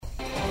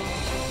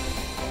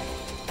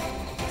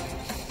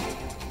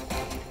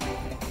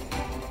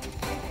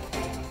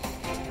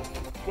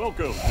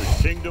Welcome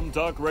to Kingdom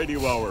Talk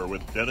Radio Hour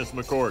with Dennis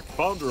McCork,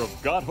 founder of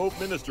God Hope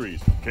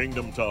Ministries.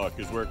 Kingdom Talk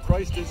is where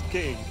Christ is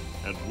King,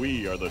 and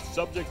we are the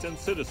subjects and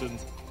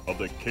citizens of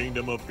the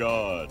Kingdom of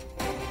God.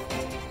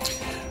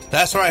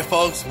 That's right,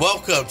 folks.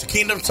 Welcome to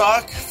Kingdom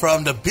Talk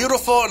from the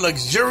beautiful,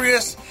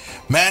 luxurious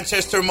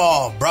Manchester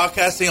Mall,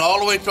 broadcasting all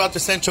the way throughout the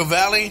Central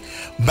Valley,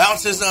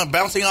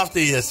 bouncing off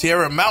the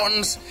Sierra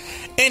Mountains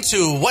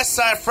into West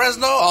Side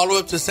Fresno, all the way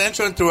up to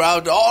Central and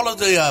throughout all of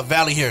the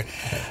valley here.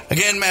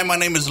 Again, man, my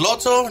name is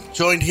Loto,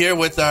 joined here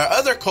with our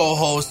other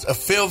co-host,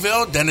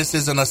 Philville. Dennis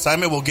is on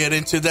assignment. We'll get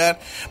into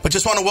that. But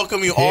just want to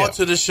welcome you all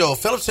to the show.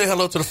 Philip, say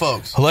hello to the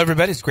folks. Hello,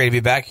 everybody. It's great to be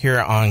back here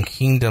on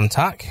Kingdom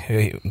Talk.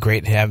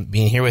 Great to have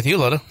being here with you,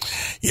 Loto.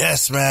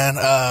 Yes, man.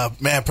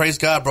 Man, praise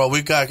God, bro.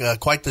 We've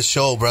got quite the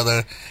show,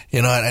 brother.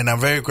 You know, and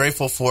I'm very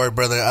grateful for it,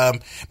 brother.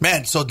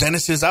 Man, so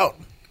Dennis is out.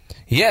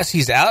 Yes,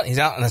 he's out. He's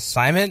out on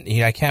assignment.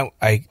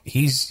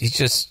 He's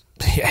just,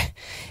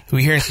 we're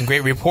hearing some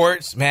great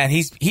reports. Man,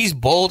 he's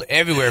bold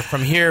everywhere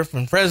from here,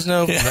 from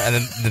Fresno, from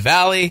the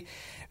valley.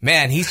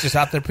 Man, he's just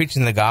out there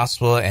preaching the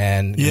gospel,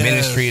 and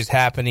ministry is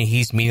happening.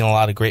 He's meeting a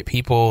lot of great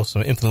people,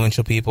 some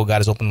influential people. God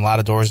has opened a lot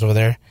of doors over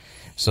there.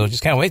 So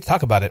just can't wait to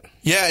talk about it.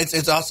 Yeah,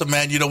 it's awesome,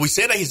 man. You know, we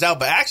say that he's out,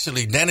 but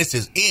actually Dennis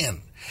is in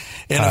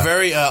a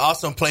very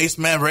awesome place,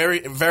 man. Very,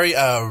 very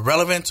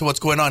relevant to what's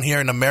going on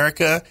here in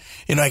America.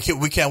 You know,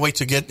 we can't wait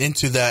to get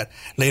into that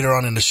later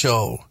on in the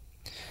show.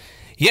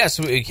 Yes,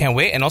 we can't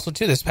wait. And also,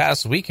 too, this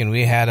past weekend,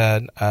 we had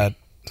a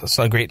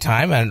great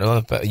time. I don't know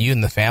about you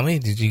and the family.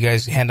 Did you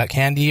guys hand out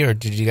candy, or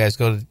did you guys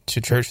go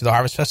to church for the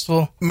Harvest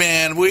Festival?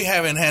 Man, we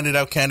haven't handed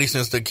out candy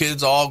since the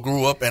kids all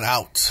grew up and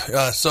out.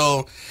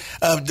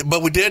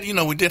 But we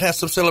did have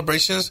some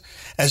celebrations.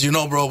 As you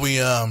know, bro,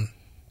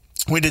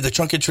 we did the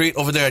trunk or treat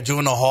over there at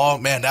Juvenile Hall.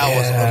 Man, that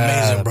was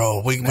amazing,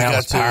 bro. We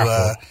got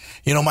to,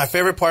 my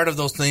favorite part of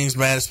those things,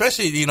 man,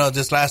 especially,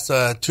 this last,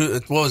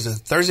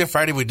 Thursday and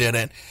Friday we did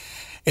it.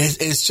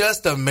 It's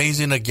just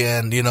amazing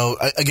again,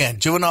 again,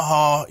 Juvenile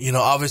Hall,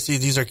 obviously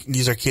these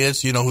are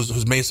kids,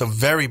 who's made some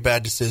very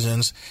bad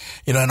decisions,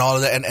 and all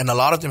of that. And a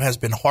lot of them has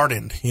been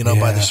hardened,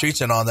 by the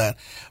streets and all that.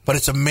 But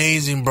it's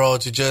amazing, bro,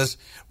 to just,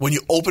 when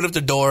you open up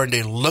the door and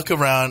they look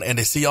around and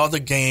they see all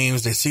the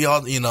games, they see all,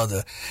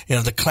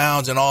 the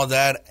clowns and all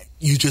that,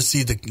 you just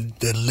see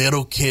the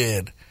little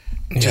kid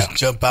just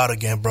jump out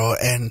again, bro.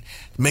 And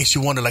it makes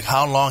you wonder, like,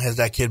 how long has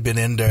that kid been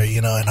in there,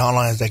 and how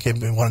long has that kid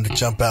been wanting to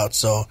jump out?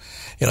 So,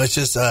 it's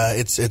just,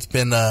 it's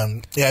been,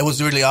 it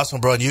was really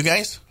awesome, bro. And you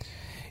guys?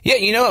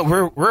 Yeah,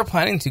 we're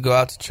planning to go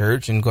out to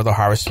church and go to the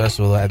Harvest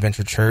Festival at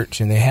Adventure Church,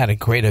 and they had a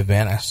great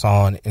event. I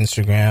saw on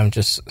Instagram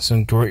just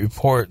some great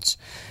reports.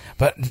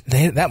 But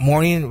that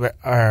morning,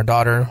 our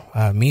daughter,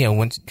 Mia,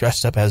 went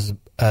dressed up as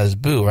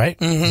Boo, right?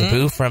 Mm-hmm. As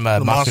Boo from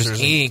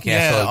Monsters Inc.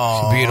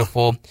 So it's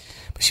beautiful.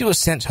 But she was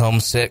sent home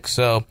sick,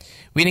 so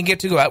we didn't get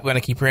to go out. We want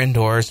to keep her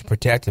indoors to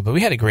protect her. But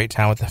we had a great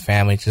time with the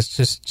family,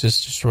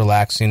 just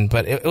relaxing.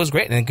 But it was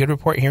great, and a good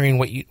report hearing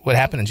what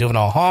happened in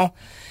Juvenile Hall.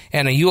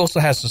 And you also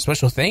have some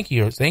special thank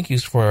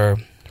yous for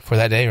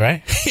that day,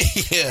 right?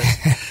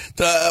 Yes.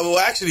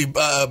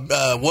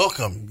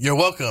 Welcome. You're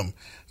welcome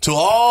to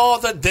all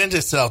the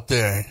dentists out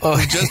there who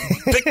just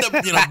picked up,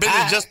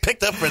 business just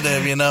picked up for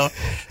them,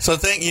 So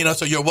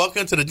so you're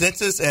welcome to the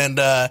dentist, and,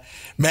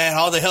 man,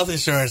 all the health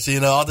insurance,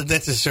 all the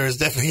dentist insurance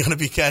definitely going to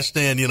be cashed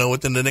in,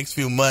 within the next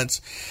few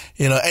months,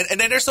 and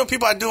then there's some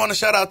people I do want to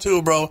shout out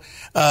to, bro.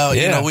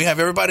 We have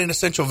everybody in the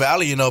Central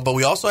Valley, but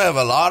we also have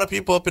a lot of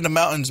people up in the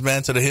mountains,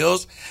 man, to the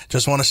hills.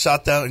 Just want to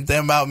shout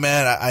them out,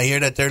 man. I hear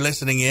that they're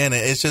listening in.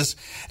 It's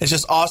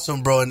just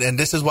awesome, bro. And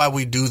this is why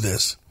we do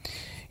this.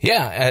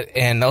 Yeah,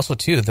 and also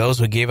too, those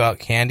who gave out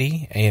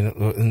candy,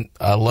 and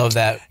I love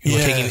that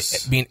we're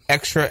being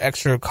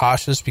extra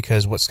cautious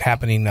because what's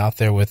happening out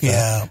there with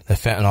the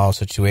fentanyl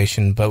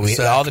situation. But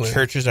all the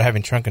churches are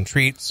having trunk and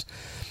treats,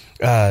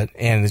 and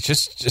it's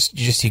just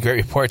you just see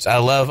great reports. I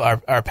love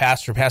our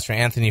Pastor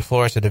Anthony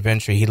Flores at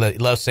Adventure. He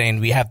loves saying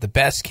we have the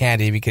best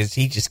candy because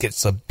he just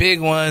gets the big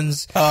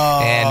ones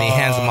and he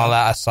hands them all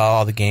out. I saw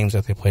all the games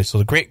that they played,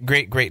 so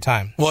great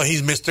time. Well,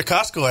 he's Mr.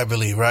 Costco, I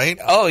believe, right?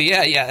 Oh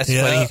yeah, that's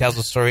funny. He tells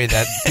a story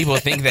that people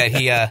think that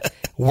he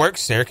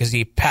works there because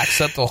he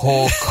packs up the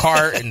whole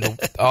cart and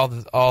all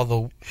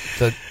the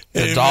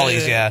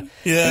dollies. Yeah.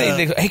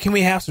 They go, hey, can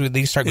we have some?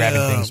 They start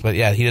grabbing things, but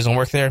he doesn't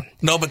work there.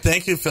 No, but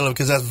thank you, Philip,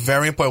 because that's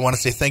very important. I want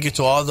to say thank you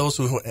to all those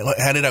who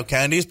handed out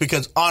candies,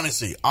 because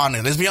honestly,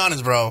 let's be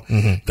honest, bro.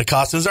 Mm-hmm. The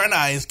costumes are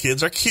nice,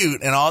 kids are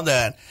cute, and all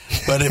that.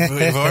 But if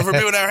ever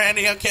people are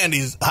handing out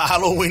candies,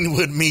 Halloween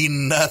would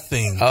mean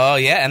nothing. Oh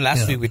yeah, and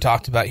last week we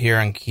talked about here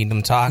on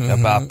Kingdom Talk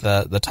about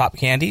the top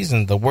candies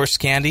and the worst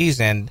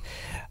candies, and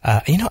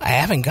I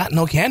haven't got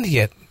no candy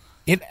yet.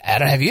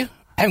 Have you?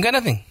 I haven't got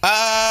nothing.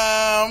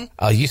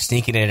 You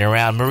sneaking it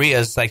around.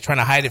 Maria's like trying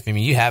to hide it from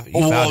you. You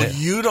found it.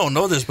 You don't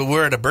know this, but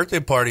we're at a birthday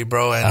party,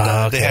 bro,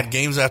 and they had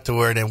games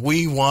afterward, and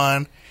we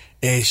won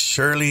a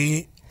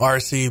Shirley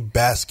RC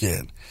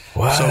basket.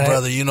 What? So,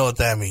 brother, you know what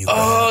that means.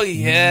 Oh, man.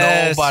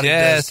 yes. Nobody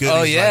does goodies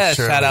Oh, yes. like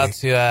Shirley. Shout out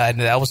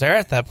to, I was there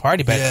at that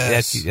party, but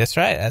Yes. that's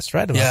right. That's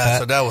right about that.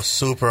 So that was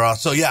super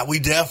awesome. So, yeah, we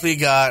definitely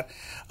got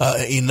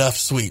enough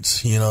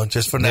sweets,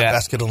 just from that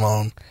basket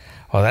alone.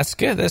 Well, that's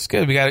good. That's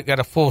good. We got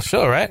a full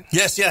show, right?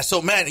 Yes.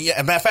 So, man,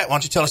 matter of fact, why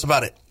don't you tell us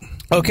about it?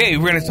 Okay,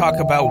 we're going to talk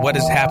about what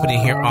is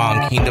happening here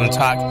on Kingdom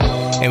Talk,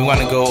 and we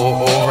want to go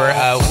over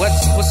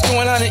what's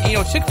going on.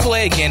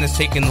 Chick-Fil-A again is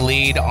taking the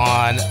lead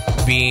on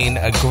being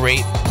a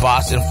great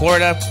boss in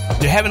Florida.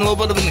 They're having a little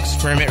bit of an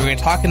experiment. We're going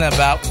to be talking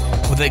about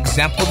with the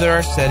example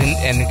they're setting,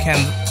 and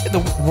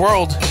the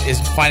world is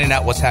finding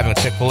out what's happening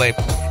with Chick-Fil-A,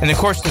 and of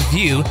course, The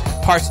View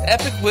parts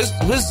epic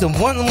wisdom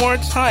one more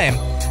time.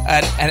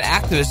 An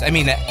actress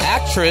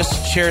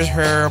shares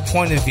her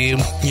point of view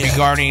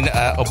regarding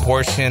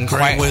abortion.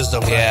 Great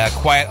wisdom. Yeah,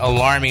 quite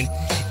alarming.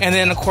 And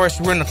then, of course,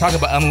 we're going to talk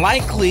about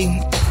unlikely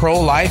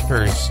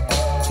pro-lifers.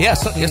 Yeah,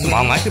 some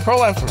unlikely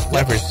pro-lifers.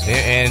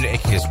 And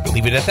just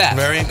leave it at that.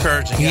 Very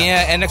encouraging.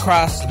 Yeah, and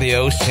across the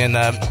ocean,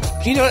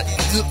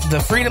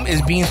 the freedom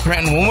is being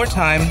threatened one more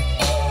time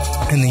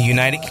in the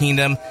United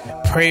Kingdom.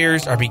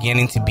 Prayers are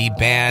beginning to be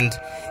banned.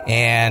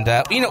 And,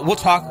 we'll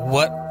talk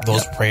what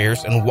those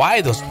prayers and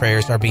why those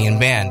prayers are being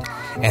banned.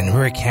 And we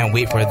really can't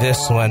wait for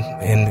this one.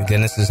 And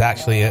Dennis is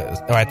actually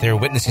right there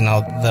witnessing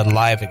all the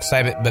live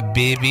excitement. But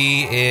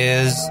Bibi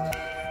is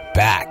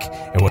back.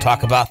 And we'll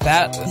talk about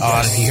that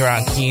here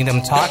on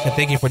Kingdom Talk. And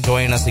thank you for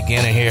joining us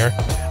again here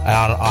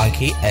on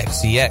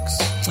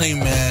KXCX.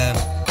 Amen.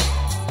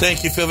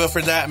 Thank you, Philville,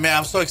 for that. Man,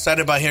 I'm so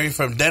excited about hearing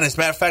from Dennis.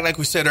 Matter of fact, like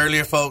we said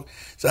earlier, folks,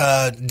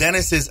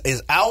 Dennis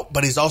is out,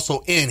 but he's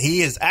also in.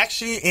 He is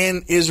actually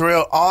in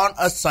Israel on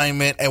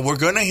assignment, and we're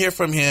going to hear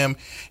from him,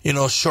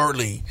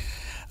 shortly.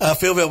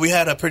 Philville, we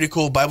had a pretty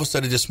cool Bible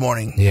study this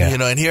morning. Yeah.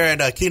 And here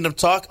at Kingdom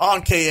Talk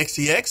on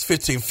KXCX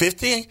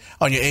 1550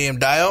 on your AM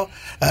dial,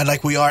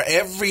 like we are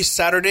every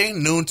Saturday,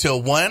 noon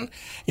till 1.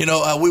 We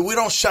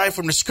don't shy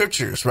from the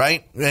scriptures,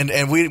 right?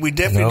 And we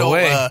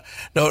definitely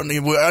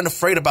we're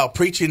unafraid about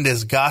preaching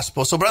this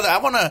gospel. So, brother, I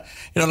want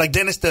to, like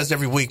Dennis does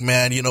every week,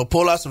 man,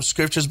 pull out some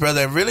scriptures,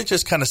 brother, and really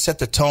just kind of set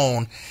the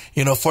tone,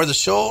 for the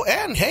show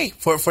and, hey,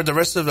 for the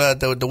rest of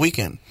the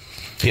weekend.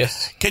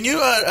 Yes. Can you,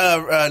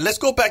 let's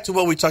go back to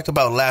what we talked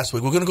about last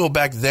week. We're going to go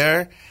back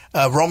there,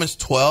 Romans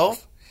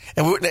 12.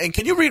 And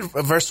can you read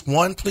verse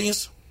 1,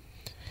 please?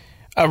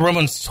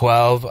 Romans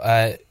 12,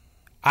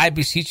 I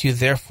beseech you,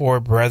 therefore,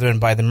 brethren,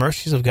 by the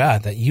mercies of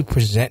God, that you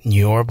present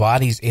your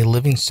bodies a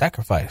living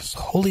sacrifice,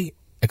 wholly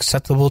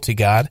acceptable to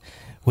God,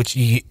 which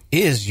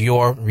is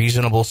your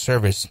reasonable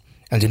service.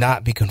 And do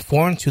not be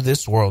conformed to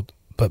this world,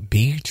 but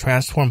be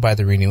transformed by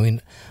the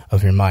renewing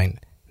of your mind,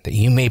 that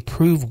you may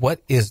prove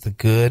what is the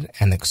good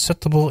and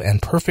acceptable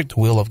and perfect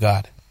will of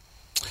God.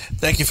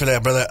 Thank you for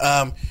that, brother.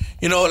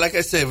 Like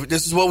I said,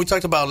 this is what we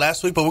talked about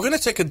last week, but we're going to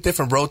take a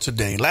different road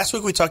today. Last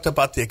week we talked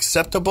about the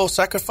acceptable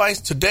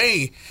sacrifice.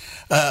 Today,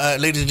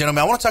 ladies and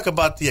gentlemen, I want to talk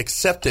about the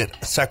accepted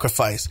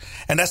sacrifice,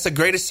 and that's the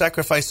greatest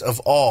sacrifice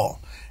of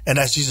all, and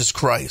that's Jesus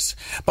Christ.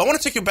 But I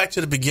want to take you back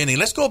to the beginning.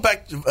 Let's go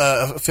back,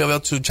 Phil,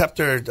 to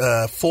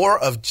chapter 4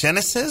 of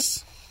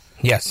Genesis.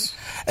 Yes.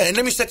 And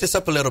let me set this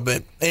up a little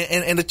bit.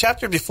 In the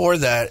chapter before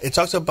that, it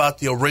talks about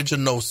the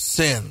original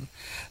sin.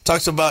 It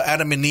talks about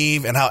Adam and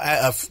Eve and how,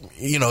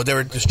 they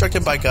were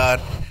instructed by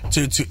God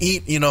to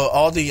eat,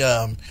 all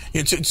the,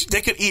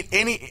 they could eat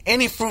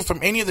any fruit from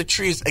any of the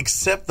trees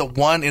except the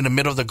one in the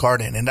middle of the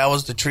garden. And that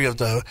was the tree of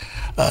the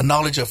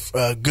knowledge of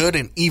good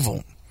and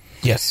evil.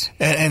 Yes.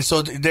 And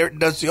so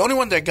that's the only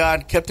one that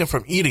God kept him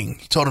from eating.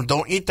 He told him,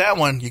 don't eat that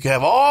one. You can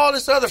have all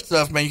this other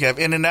stuff, man. You can have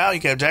In-N-Out, you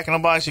can have Jack in the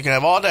Box, you can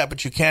have all that,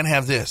 but you can't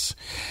have this.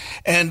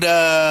 And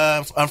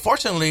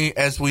unfortunately,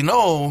 as we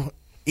know,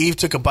 Eve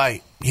took a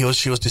bite.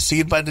 She was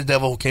deceived by the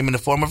devil, who came in the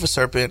form of a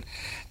serpent,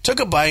 took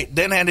a bite,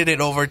 then handed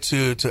it over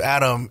to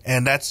Adam,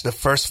 and that's the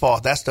first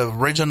fault. That's the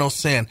original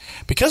sin.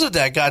 Because of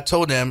that, God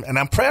told him, and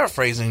I'm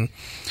paraphrasing,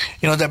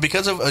 that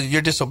because of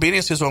your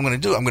disobedience, here's what I'm going to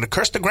do. I'm going to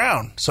curse the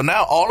ground. So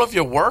now all of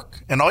your work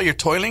and all your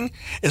toiling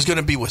is going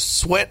to be with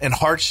sweat and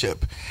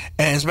hardship.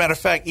 And as a matter of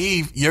fact,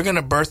 Eve, you're going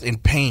to birth in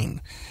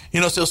pain.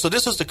 So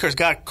this was the curse.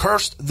 God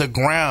cursed the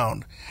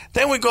ground.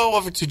 Then we go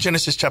over to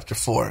Genesis chapter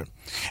 4.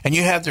 And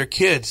you have their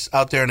kids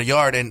out there in the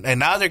yard. And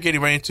now they're getting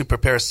ready to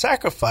prepare a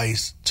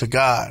sacrifice to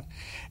God.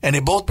 And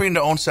they both bring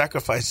their own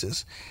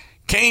sacrifices.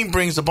 Cain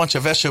brings a bunch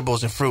of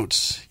vegetables and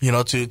fruits,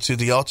 to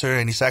the altar.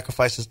 And he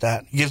sacrifices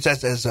that. He gives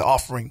that as an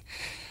offering.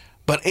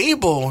 But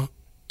Abel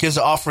gives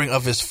an offering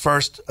of his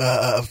first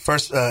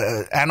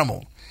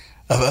animal.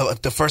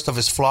 The first of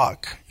his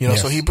flock. Yes.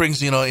 So he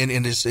brings,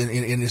 in this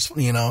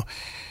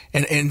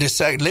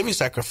living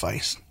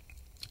sacrifice.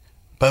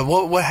 But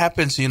what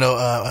happens,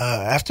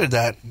 after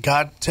that,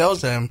 God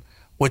tells him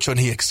which one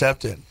he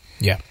accepted.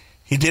 Yeah.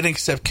 He didn't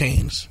accept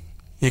Cain's.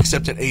 He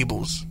accepted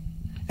Abel's.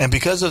 And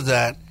because of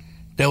that,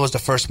 there was the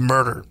first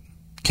murder.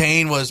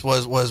 Cain was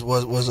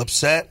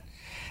upset,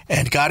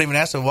 and God even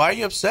asked him, why are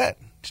you upset?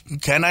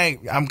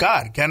 I'm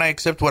God. Can I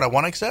accept what I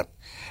want to accept?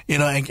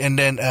 And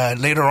then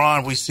later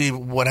on we see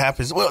what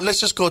happens. Well, let's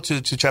just go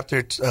to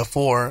chapter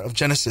 4 of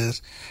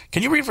Genesis.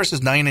 Can you read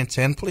verses 9 and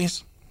 10,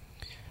 please?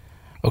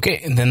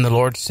 Okay, and then the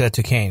Lord said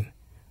to Cain,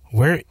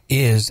 "Where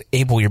is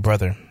Abel your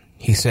brother?"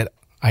 He said,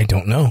 "I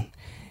don't know.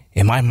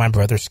 Am I my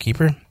brother's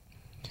keeper?"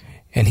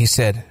 And he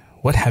said,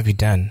 "What have you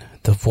done?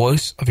 The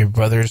voice of your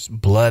brother's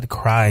blood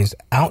cries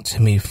out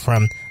to me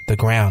from the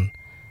ground.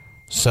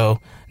 So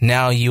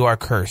now you are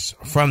cursed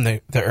from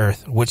the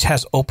earth, which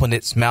has opened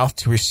its mouth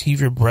to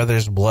receive your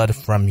brother's blood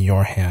from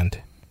your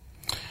hand."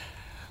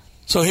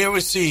 So here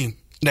we see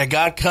that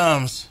God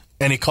comes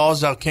and he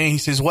calls out Cain. He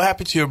says, "What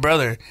happened to your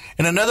brother?"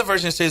 In another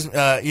version, it says,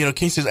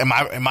 Cain says, "Am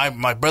I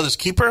my brother's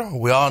keeper?"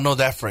 We all know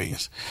that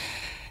phrase.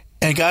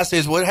 And God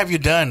says, "What have you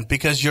done?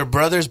 Because your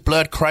brother's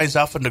blood cries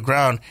out from the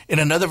ground." In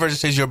another version, it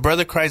says, "Your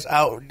brother cries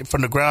out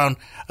from the ground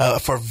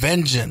for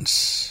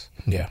vengeance."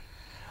 Yeah.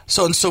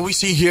 So we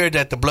see here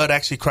that the blood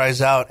actually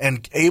cries out,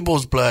 and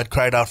Abel's blood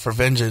cried out for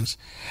vengeance.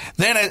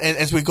 Then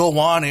as we go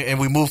on and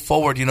we move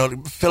forward,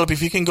 Philip,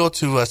 if you can go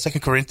to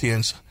 2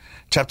 Corinthians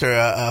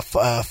chapter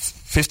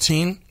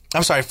 15.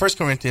 I'm sorry, 1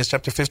 Corinthians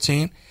chapter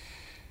 15.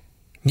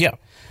 Yeah.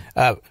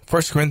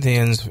 1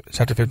 Corinthians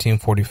chapter 15,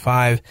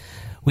 45.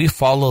 We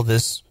follow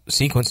this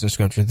sequence in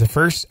Scripture. The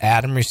first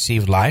Adam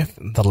received life.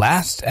 The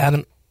last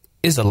Adam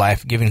is a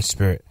life-giving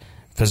spirit.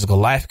 Physical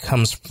life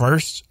comes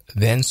first,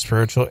 then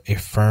spiritual, a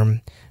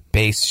firm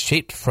base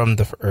shaped from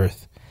the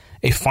earth.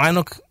 A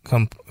final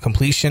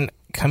completion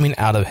coming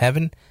out of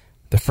heaven.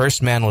 The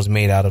first man was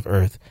made out of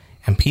earth,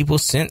 and people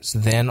since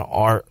then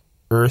are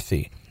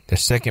earthy. The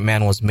second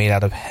man was made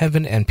out of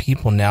heaven, and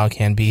people now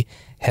can be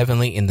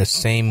heavenly in the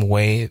same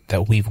way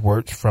that we've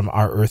worked from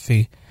our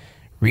earthly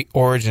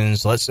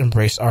origins. Let's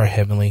embrace our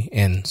heavenly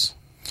ends.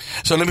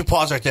 So let me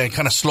pause right there and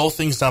kind of slow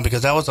things down,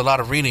 because that was a lot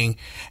of reading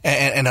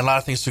and a lot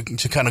of things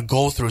to kind of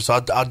go through.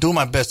 So I'll do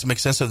my best to make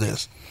sense of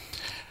this.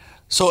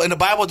 So in the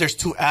Bible, there's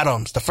two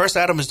Adams. The first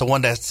Adam is the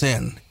one that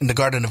sinned in the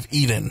Garden of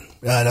Eden.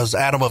 That was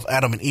Adam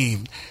and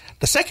Eve.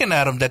 The second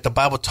Adam that the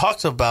Bible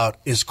talks about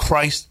is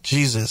Christ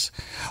Jesus,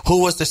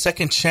 who was the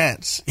second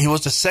chance. He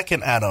was the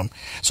second Adam.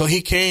 So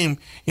he came,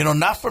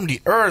 not from the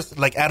earth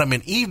like Adam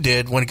and Eve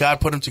did when God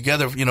put them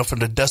together, from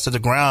the dust of the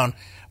ground,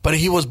 but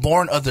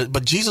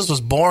but Jesus was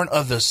born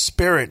of the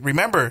Spirit.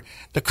 Remember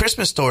the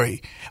Christmas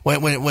story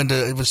when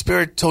the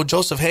Spirit told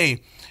Joseph,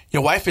 "Hey,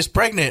 your wife is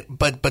pregnant,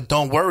 but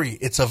don't worry,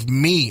 it's of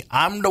me.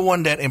 I'm the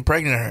one that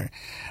impregnated her."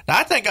 Now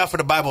I thank God for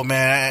the Bible,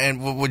 man,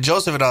 and with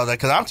Joseph and all that,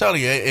 because I'm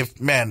telling you,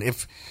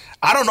 if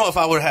I don't know if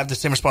I would have the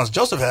same response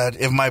Joseph had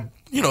if my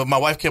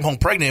wife came home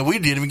pregnant and we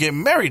didn't even get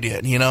married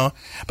yet,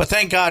 But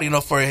thank God,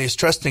 for his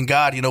trust in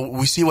God.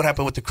 We see what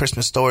happened with the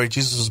Christmas story.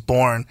 Jesus was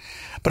born.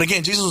 But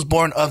again, Jesus was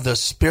born of the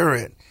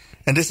Spirit.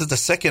 And this is the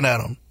second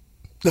Adam.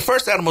 The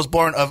first Adam was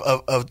born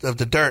of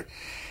the dirt.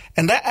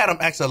 And that Adam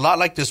acts a lot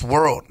like this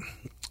world.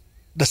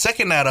 The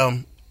second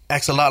Adam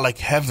acts a lot like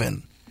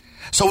heaven.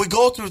 So we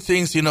go through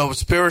things,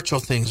 spiritual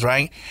things,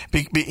 right?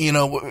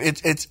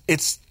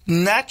 It's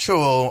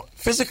natural,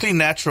 physically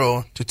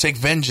natural to take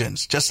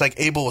vengeance, just like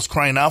Abel was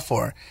crying out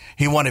for.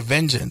 He wanted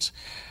vengeance.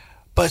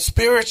 But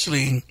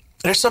spiritually,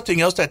 there's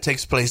something else that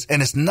takes place,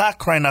 and it's not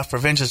crying out for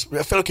vengeance.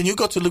 Philip, can you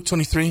go to Luke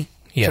 23?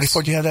 Yes.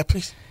 34, do you have that,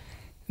 please?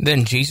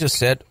 Then Jesus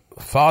said,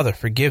 "Father,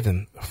 forgive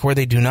them, for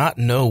they do not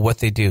know what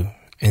they do."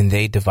 And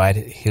they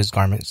divided his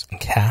garments and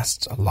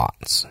cast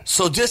lots.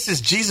 So this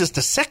is Jesus,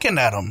 the second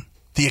Adam,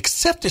 the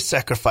accepted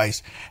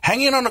sacrifice,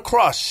 hanging on the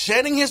cross,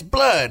 shedding his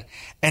blood,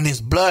 and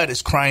his blood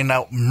is crying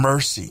out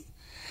mercy.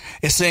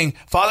 It's saying,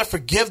 "Father,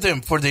 forgive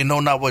them, for they know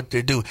not what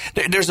they do."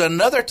 There's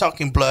another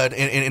talking blood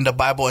in the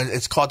Bible, and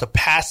it's called the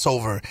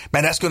Passover.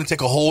 Man, that's going to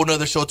take a whole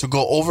other show to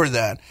go over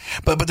that.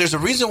 But there's a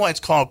reason why it's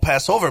called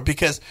Passover,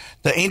 because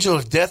the angel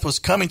of death was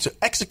coming to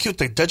execute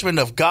the judgment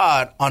of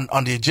God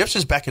on the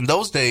Egyptians back in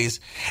those days.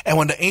 And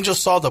when the angel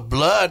saw the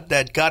blood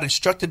that God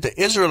instructed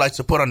the Israelites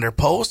to put on their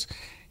posts,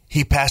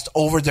 he passed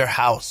over their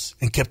house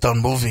and kept on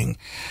moving.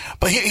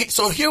 But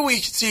so here we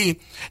see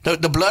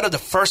the blood of the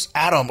first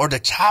Adam, or the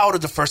child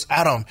of the first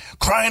Adam,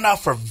 crying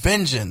out for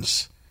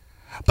vengeance.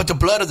 But the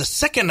blood of the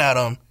second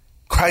Adam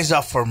cries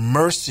out for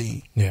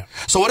mercy. Yeah.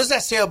 So what does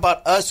that say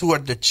about us who are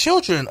the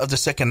children of the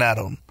second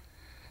Adam?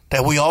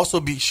 That we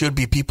also should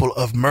be people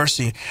of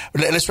mercy.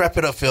 Let's wrap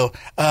it up, Phil.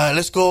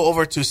 Let's go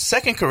over to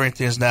 2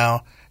 Corinthians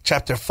now,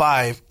 chapter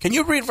 5. Can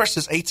you read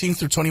verses 18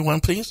 through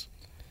 21, please?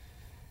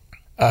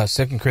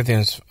 2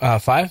 Corinthians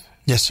 5?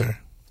 Yes, sir.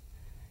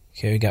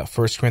 Okay, we got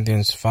 1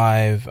 Corinthians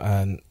 5,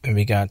 and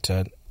we got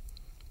 2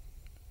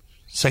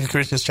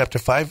 Corinthians chapter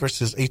 5,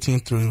 verses 18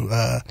 through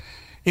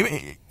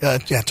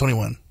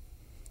 21.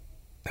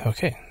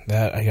 Okay,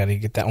 that I got to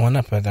get that one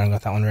up. I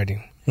got that one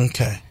ready.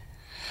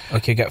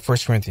 Okay, got 1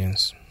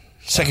 Corinthians.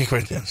 2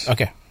 Corinthians.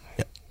 Okay.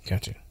 Yep.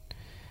 Gotcha.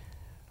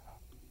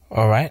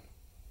 All right.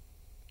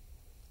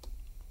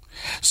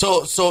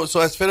 So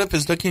as Philip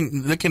is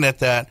looking at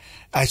that,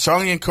 I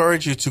strongly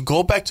encourage you to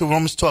go back to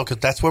Romans 12,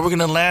 because that's where we're going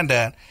to land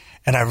at.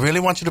 And I really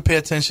want you to pay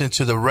attention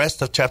to the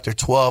rest of chapter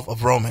 12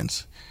 of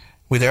Romans.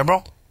 We there,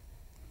 bro?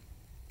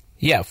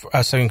 Yeah,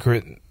 2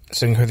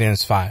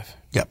 Corinthians 5.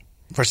 Yep,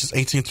 verses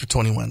 18 through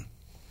 21.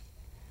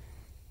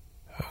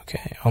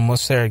 Okay,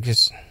 almost there.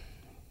 Just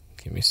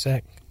give me a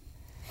sec.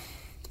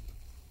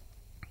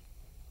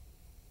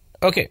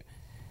 Okay,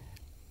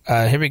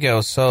 here we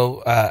go.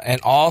 So,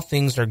 and all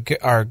things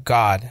are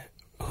God,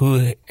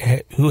 who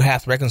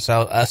hath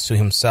reconciled us to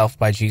himself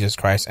by Jesus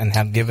Christ, and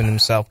hath given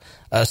himself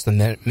us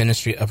the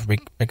ministry of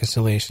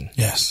reconciliation.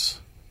 Yes.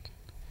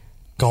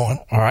 Go on.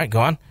 All right,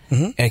 go on.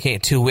 Mm-hmm. Okay,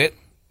 to wit,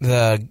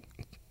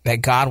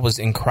 that God was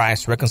in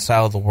Christ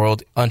reconciled the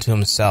world unto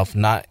himself,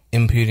 not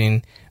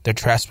imputing their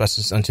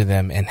trespasses unto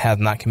them, and hath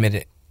not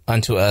committed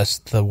unto us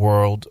the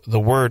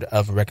word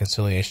of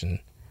reconciliation.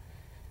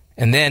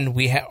 And then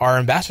we are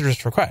ambassadors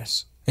for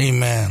Christ.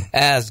 Amen.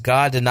 As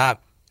God did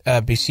not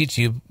beseech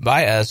you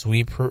by us,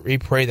 we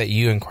pray that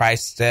you in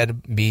Christ's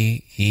stead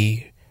be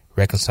ye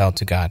reconciled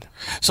to God.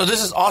 So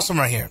this is awesome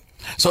right here.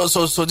 So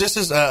this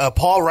is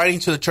Paul writing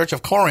to the church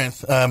of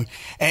Corinth,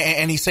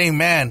 and he's saying,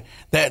 man,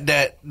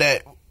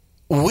 that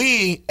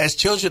we as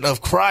children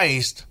of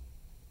Christ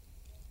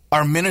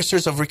are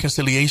ministers of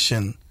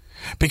reconciliation,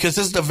 because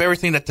this is the very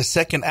thing that the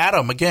second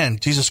Adam, again,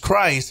 Jesus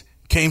Christ,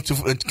 came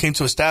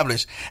to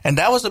establish. And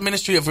that was the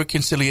ministry of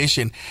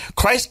reconciliation.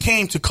 Christ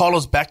came to call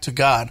us back to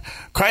God.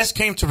 Christ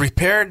came to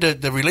repair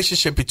the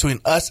relationship between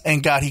us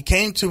and God. He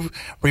came to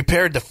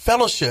repair the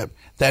fellowship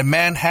that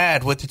man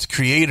had with its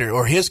creator,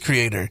 or his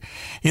creator.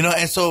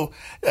 And so,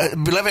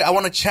 beloved, I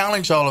want to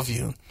challenge all of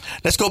you.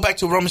 Let's go back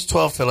to Romans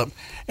 12, Philip,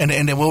 and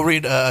then we'll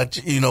read,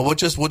 we'll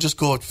just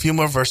go a few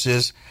more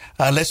verses.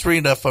 Let's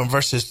read from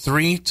verses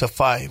 3 to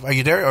 5. Are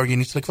you there, or you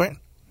need to look for it?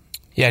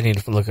 Yeah, I need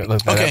to look that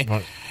okay.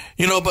 up.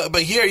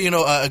 But here,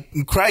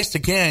 Christ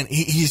again,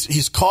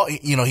 he's called,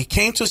 he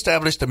came to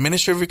establish the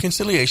ministry of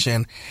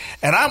reconciliation.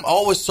 And I'm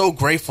always so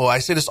grateful. I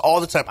say this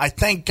all the time. I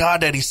thank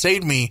God that he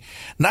saved me,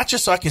 not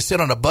just so I can sit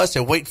on a bus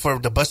and wait for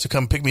the bus to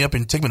come pick me up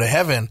and take me to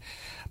heaven,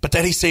 but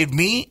that he saved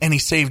me and he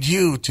saved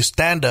you to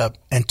stand up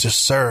and to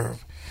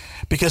serve.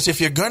 Because if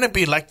you're going to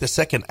be like the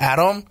second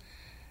Adam,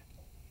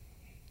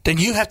 then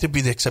you have to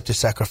be the accepted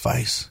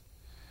sacrifice.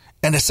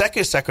 And the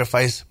second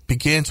sacrifice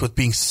begins with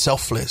being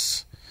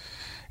selfless.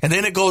 And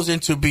then it goes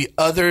into be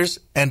others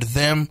and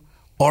them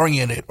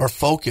oriented or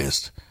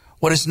focused.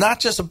 What it's not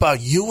just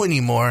about you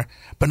anymore,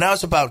 but now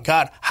it's about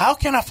God. How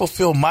can I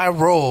fulfill my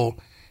role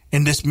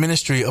in this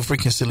ministry of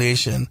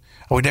reconciliation?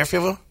 Are we there,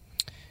 Fivo?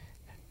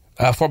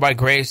 For by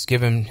grace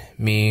given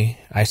me,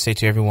 I say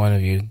to every one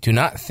of you, do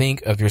not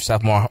think of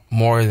yourself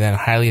more than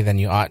highly than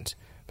you ought,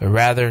 but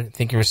rather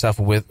think of yourself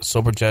with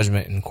sober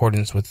judgment in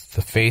accordance with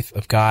the faith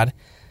of God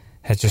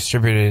has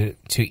distributed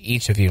to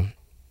each of you.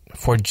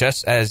 For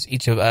just as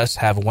each of us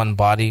have one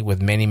body with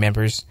many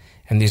members,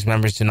 and these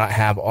members do not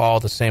have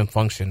all the same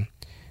function,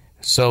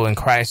 so in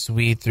Christ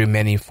we through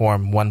many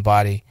form one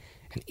body,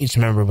 and each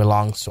member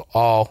belongs to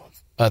all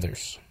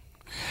others.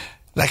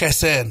 Like I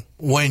said,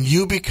 when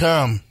you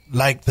become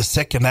like the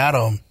second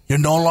Adam, you're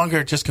no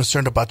longer just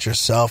concerned about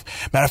yourself.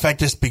 Matter of fact,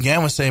 this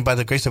began with saying, by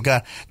the grace of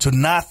God, to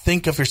not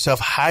think of yourself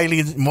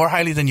more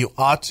highly than you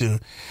ought to.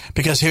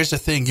 Because here's the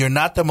thing, you're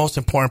not the most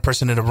important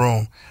person in the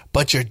room,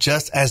 but you're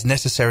just as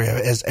necessary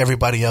as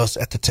everybody else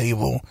at the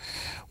table.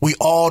 We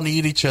all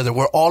need each other.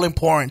 We're all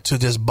important to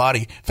this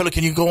body. Philip,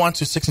 can you go on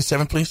to 6 and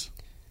 7, please?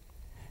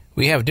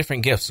 We have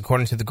different gifts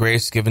according to the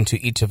grace given to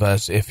each of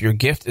us. If your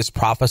gift is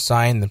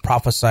prophesying, then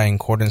prophesy in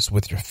accordance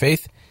with your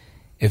faith.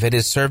 If it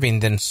is serving,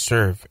 then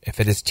serve. If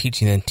it is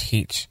teaching, then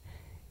teach.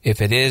 If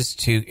it is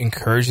to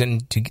encourage,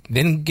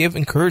 then give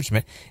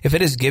encouragement. If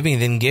it is giving,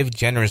 then give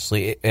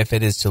generously. If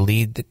it is to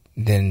lead,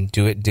 then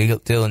do it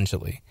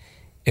diligently.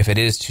 If it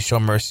is to show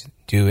mercy,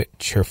 do it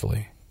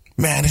cheerfully.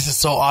 Man, this is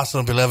so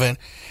awesome, beloved.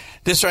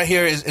 This right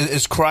here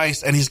is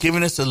Christ, and he's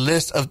giving us a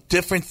list of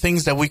different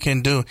things that we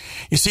can do.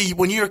 You see,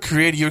 when you're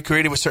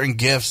created with certain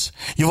gifts.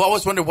 You've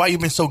always wondered why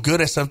you've been so good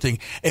at something.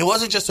 It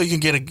wasn't just so you can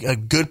get a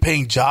good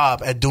paying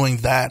job at doing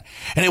that.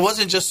 And it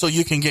wasn't just so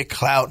you can get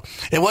clout.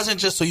 It wasn't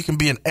just so you can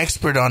be an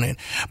expert on it.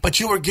 But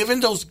you were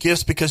given those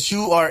gifts because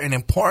you are an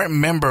important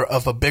member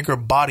of a bigger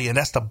body, and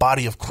that's the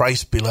body of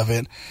Christ,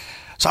 beloved.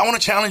 So I want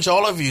to challenge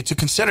all of you to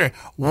consider,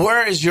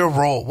 where is your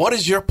role? What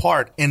is your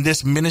part in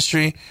this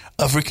ministry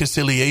of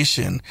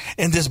reconciliation,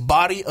 in this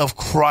body of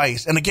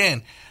Christ? And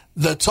again,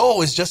 the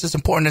toe is just as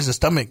important as the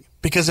stomach,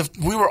 because if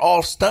we were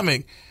all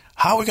stomach,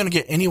 how are we going to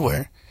get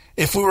anywhere?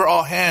 If we were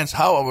all hands,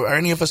 how are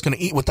any of us going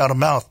to eat without a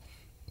mouth?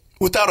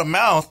 Without a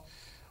mouth,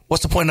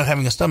 what's the point of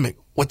having a stomach?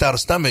 Without a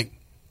stomach,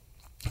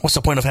 what's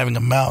the point of having a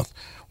mouth?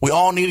 We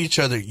all need each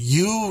other.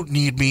 You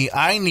need me.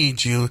 I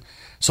need you.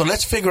 So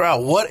let's figure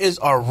out, what is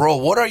our role?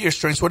 What are your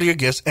strengths? What are your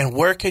gifts? And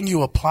where can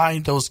you apply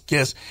those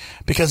gifts?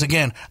 Because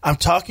again, I'm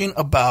talking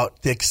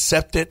about the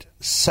accepted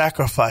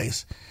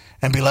sacrifice.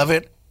 And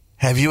beloved,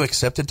 have you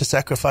accepted the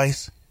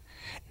sacrifice?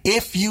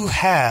 If you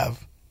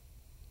have,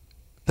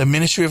 the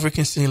ministry of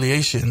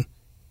reconciliation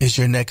is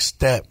your next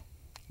step.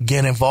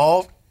 Get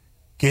involved,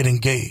 get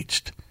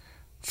engaged.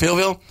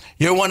 Philville,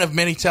 you're one of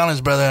many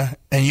talents, brother,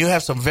 and you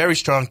have some very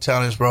strong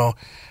talents, bro.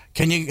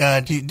 Can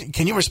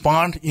you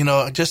respond?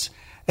 Just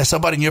as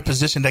somebody in your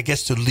position that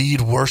gets to lead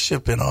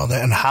worship and all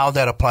that, and how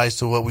that applies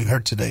to what we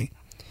heard today.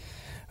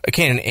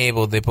 Cain and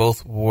Abel, they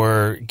both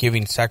were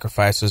giving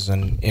sacrifices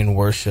in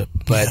worship,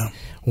 but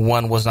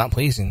one was not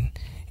pleasing.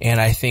 And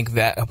I think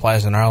that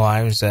applies in our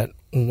lives, that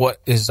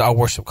what is our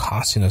worship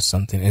costing us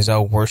something? Is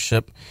our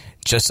worship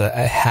just a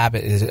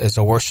habit? Is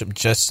our worship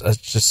just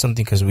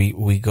something because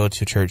we go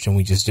to church and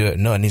we just do it?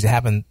 No, it needs to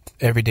happen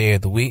every day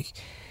of the week,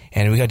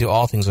 and we got to do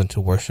all things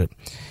unto worship.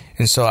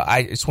 And so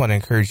I just want to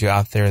encourage you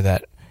out there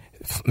that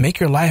make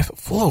your life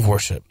full of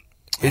worship.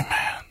 You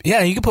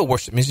can put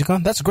worship music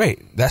on. That's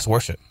great. That's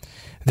worship.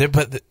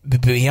 But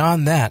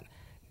beyond that,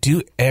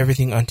 do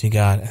everything unto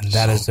God, and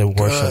that is the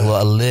worship,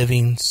 a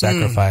living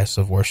sacrifice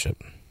of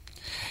worship.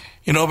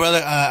 You know,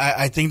 brother,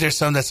 I think there's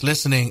some that's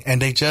listening,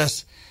 and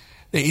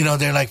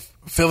they're like,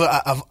 Phil,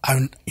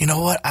 you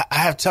know what? I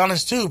have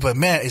talents too, but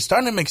man, it's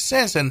starting to make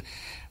sense,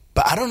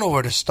 but I don't know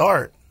where to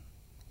start.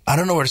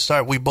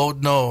 We both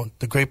know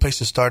the great place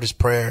to start is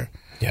prayer.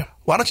 Yeah.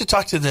 Why don't you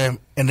talk to them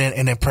and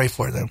then pray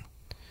for them?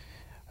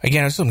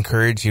 Again, I just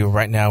encourage you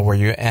right now where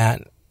you're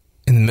at,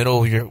 in the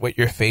middle of what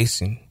you're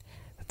facing.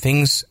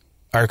 Things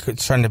are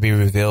starting to be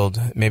revealed,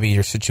 maybe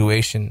your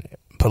situation,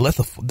 but let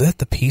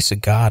the peace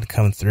of God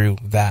come through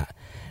that.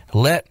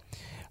 Let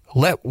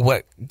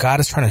what God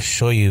is trying to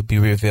show you be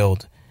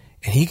revealed,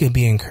 and He can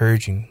be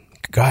encouraging.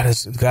 God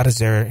is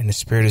there, and the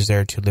Spirit is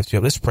there to lift you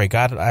up. Let's pray.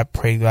 God, I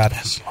pray, God,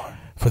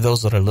 for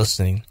those that are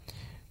listening,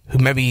 who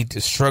may be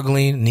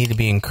struggling, need to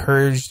be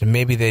encouraged, and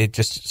maybe they're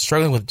just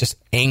struggling with just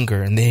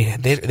anger, and they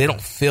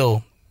don't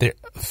feel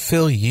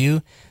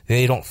you.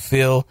 They don't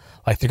feel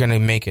like they're going to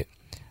make it.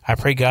 I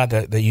pray, God,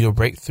 that you will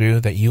break through,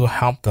 that you will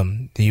help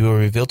them, that you will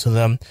reveal to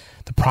them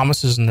the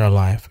promises in their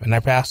life. And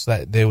I ask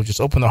that they will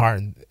just open their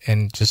heart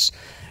and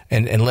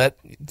let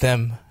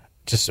them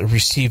just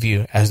receive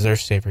you as their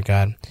Savior,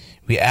 God.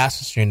 We ask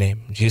this in your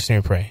name. In Jesus'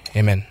 name we pray.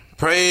 Amen.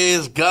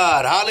 Praise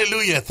God.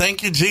 Hallelujah.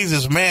 Thank you,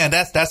 Jesus. Man,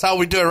 that's how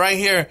we do it right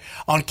here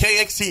on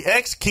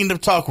KXCX, Kingdom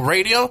Talk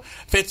Radio,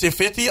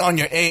 5050 on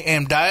your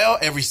AM dial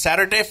every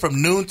Saturday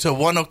from noon to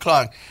 1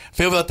 o'clock.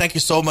 Philville, thank you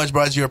so much,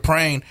 bro. As you were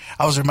praying,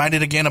 I was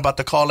reminded again about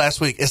the call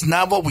last week. It's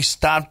not what we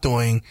stop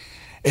doing.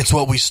 It's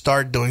what we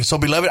start doing. So,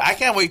 beloved, I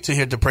can't wait to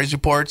hear the praise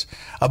reports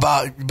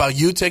about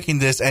you taking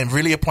this and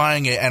really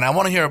applying it. And I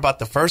want to hear about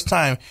the first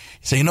time you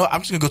say, I'm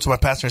just going to go to my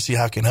pastor and see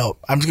how I can help.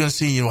 I'm just going to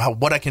see,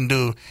 what I can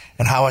do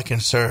and how I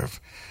can serve.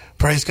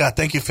 Praise God.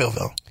 Thank you,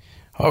 Philville.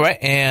 All right.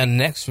 And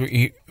next,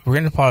 we're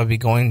going to probably be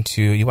going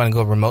to, you want to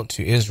go remote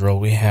to Israel.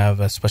 We have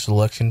a special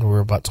election. We're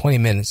about 20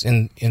 minutes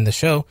in the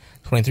show,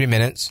 23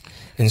 minutes.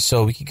 And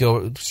so we could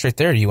go straight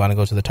there. Or do you want to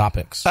go to the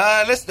topics?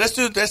 Let's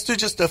do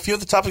just a few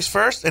of the topics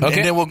first, and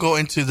then we'll go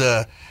into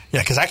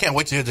because I can't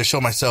wait to hear the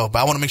show myself, but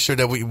I want to make sure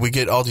that we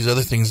get all these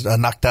other things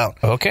knocked out.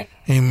 Okay.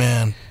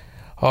 Amen.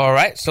 All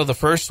right. So the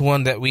first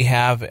one that we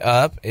have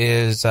up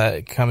is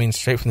coming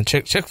straight from the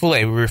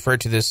Chick-Fil-A. We refer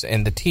to this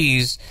in the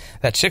tease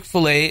that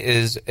Chick-Fil-A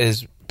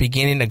is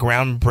beginning a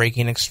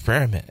groundbreaking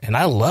experiment. And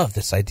I love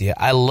this idea.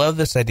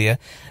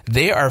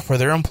 They are, for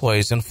their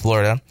employees in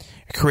Florida,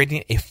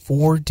 creating a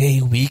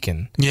 4-day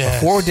weekend.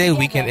 Yes. A 4-day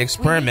weekend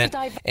experiment.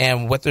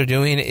 And what they're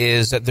doing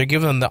is that they're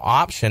giving them the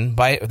option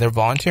they're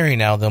volunteering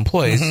now, the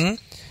employees.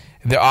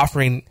 Mm-hmm. They're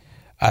offering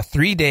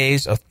 3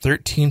 days of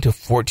 13 to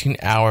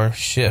 14-hour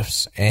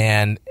shifts.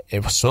 And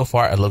so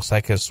far, it looks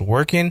like it's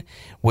working.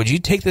 Would you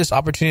take this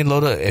opportunity,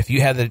 Loda, if you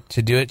had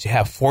to do it, to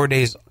have 4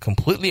 days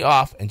completely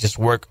off and just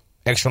work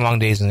extra long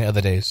days in the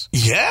other days?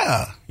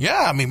 Yeah.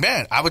 I mean,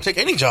 man, I would take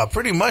any job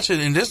pretty much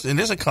in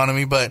this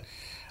economy, but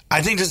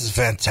I think this is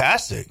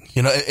fantastic.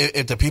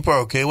 If the people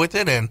are okay with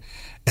it, and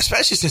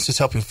especially since it's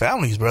helping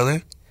families,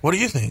 brother. What do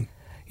you think?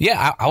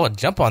 Yeah, I would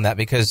jump on that,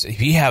 because if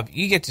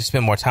you get to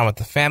spend more time with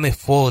the family,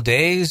 full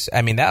days.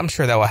 I mean, I'm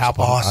sure that will help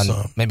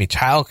on maybe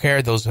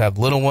childcare, those who have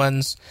little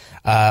ones,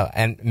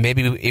 and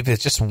maybe if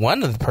it's just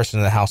one of the person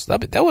in the house,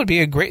 that would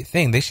be a great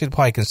thing. They should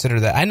probably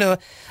consider that. I know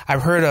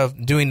I've heard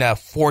of doing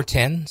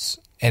 4/10s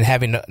and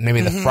having maybe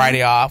the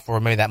Friday off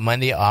or maybe that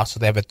Monday off, so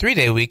they have a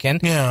 3-day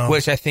weekend,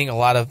 which I think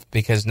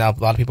because now a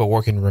lot of people are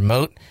working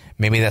remote,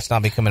 maybe that's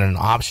not becoming an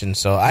option.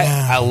 So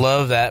I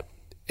love that.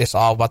 It's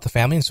all about the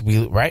families.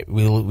 We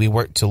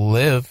work to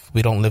live.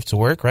 We don't live to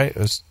work, right?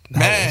 It's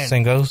how the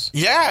saying goes.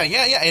 Yeah.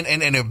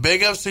 And a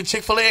big ups to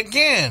Chick-Fil-A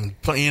again,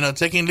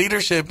 taking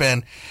leadership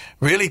and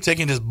really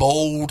taking this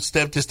bold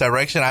step this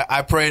direction.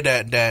 I pray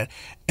that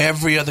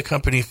every other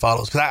company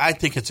follows, because I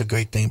think it's a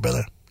great thing,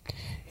 brother.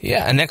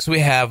 Yeah, and next we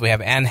have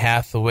Anne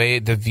Hathaway.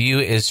 The View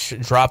is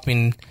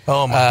dropping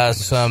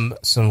some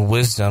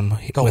wisdom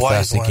with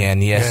us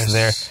again. Yes,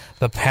 they're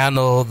the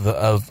panel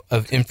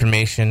of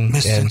information,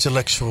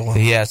 intellectual.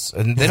 Yes,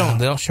 and they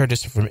don't share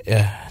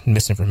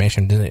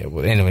misinformation. Do they?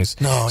 Anyways,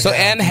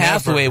 Anne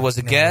Hathaway was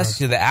a guest.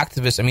 The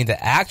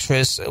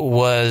actress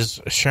was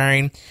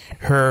sharing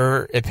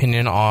her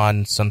opinion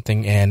on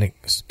something, and it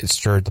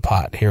stirred the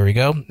pot. Here we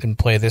go, and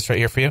play this right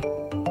here for you.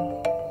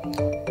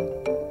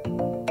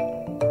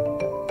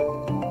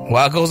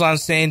 While it goes on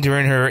saying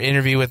during her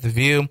interview with The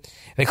View,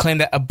 they claim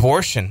that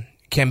abortion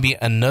can be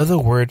another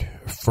word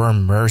for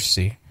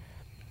mercy.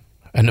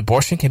 An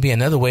abortion can be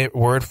another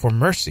word for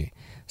mercy.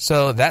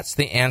 So that's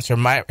the answer.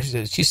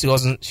 She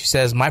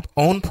says, my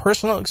own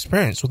personal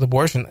experience with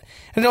abortion,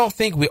 and I don't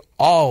think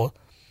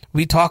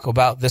we talk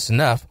about this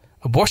enough.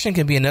 Abortion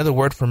can be another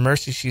word for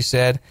mercy, she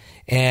said,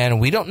 and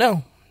we don't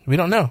know. We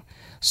don't know.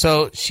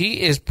 So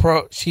she is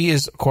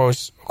of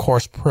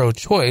course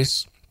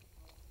pro-choice,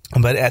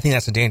 but I think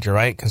that's a danger,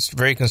 right?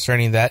 Very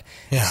concerning that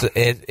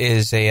it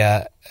is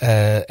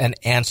an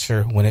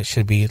answer when it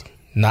should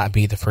not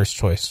be the first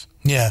choice.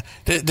 Yeah,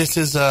 this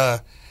is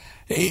it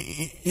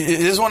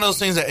is one of those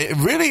things that it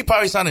really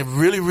probably sounded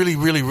really, really,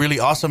 really, really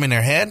awesome in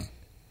their head.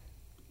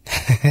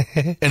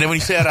 And then when you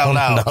say it out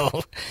loud,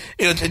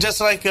 no. Just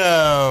like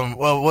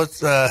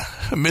what's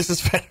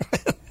Mrs.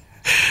 Fetterman?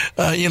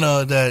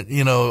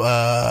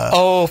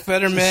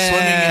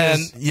 Fetterman.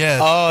 Yes.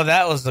 Oh,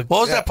 that was what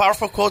was that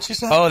powerful quote she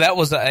said? Oh, that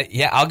was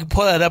I'll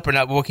pull that up right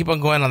now. But we'll keep on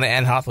going on the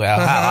Anne Hathaway.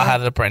 I'll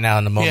have it up right now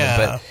in a moment.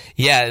 Yeah. But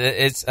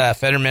it's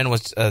Fetterman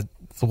was.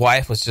 The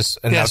wife was just,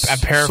 I'm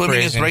paraphrasing.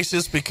 Swimming is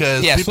racist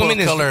because people of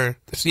color.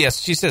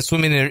 Yes, she said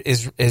swimming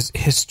is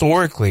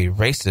historically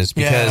racist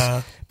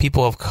because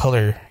people of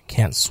color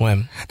can't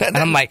swim. And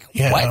I'm like,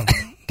 what?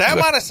 That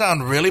might have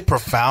sounded really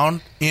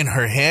profound in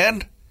her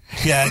head.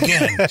 Yeah,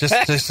 again,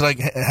 just like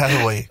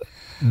Hathaway.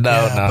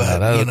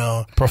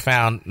 No,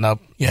 profound. No.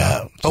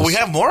 Yeah, but we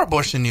have more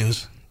abortion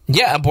news.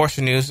 Yeah,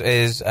 abortion news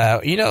is,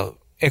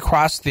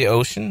 across the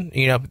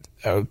ocean,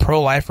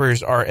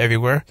 pro-lifers are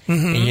everywhere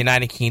in the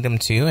United Kingdom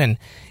too,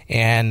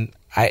 and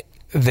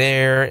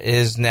there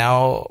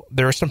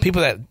are some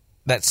people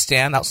that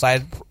stand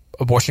outside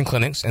abortion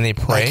clinics and they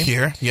pray. Like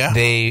here, yeah.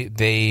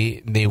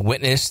 They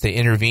witness, they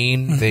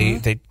intervene,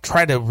 they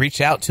try to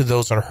reach out to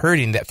those that are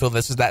hurting that feel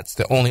that's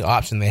the only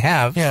option they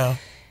have. Yeah.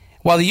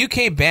 While the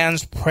UK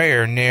bans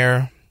prayer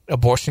near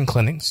abortion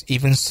clinics,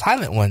 even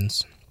silent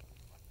ones.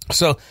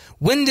 So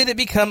when did it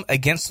become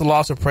against the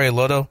law to pray,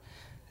 Lodo?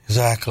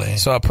 Exactly.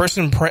 So a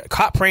person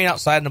caught praying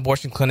outside an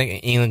abortion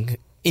clinic in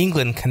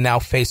England can now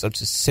face up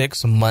to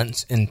 6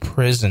 months in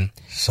prison,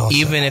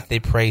 even if they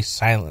pray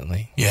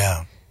silently.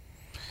 Yeah.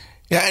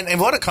 Yeah,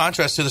 and what a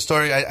contrast to the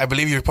story I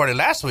believe you reported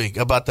last week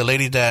about the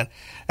lady that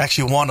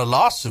actually won a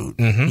lawsuit,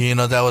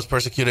 that was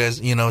persecuted as,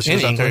 she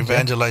was out there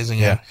evangelizing.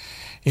 Yeah.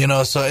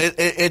 So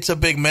it's a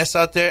big mess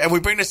out there. And we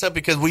bring this up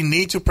because we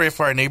need to pray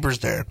for our neighbors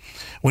there.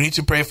 We need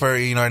to pray for,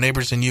 our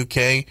neighbors in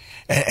UK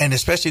and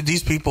especially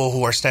these people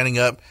who are standing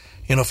up,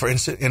 for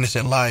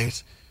innocent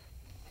lives.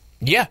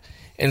 Yeah.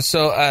 And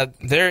so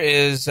there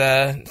is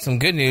some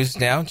good news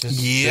now.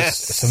 Just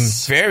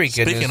some very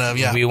good news. Speaking of,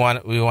 yeah. We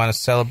want to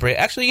celebrate.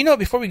 Actually,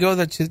 before we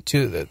go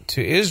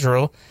to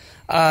Israel,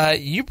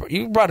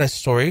 you brought a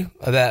story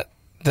that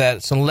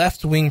some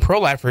left-wing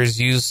pro-lifers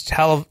used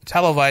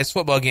televised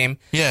football game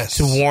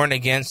to warn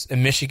against a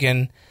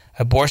Michigan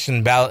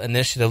abortion ballot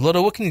initiative.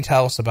 Lodo, what can you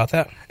tell us about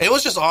that? It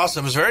was just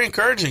awesome. It was very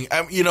encouraging.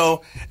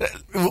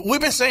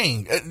 We've been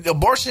saying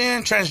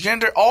abortion,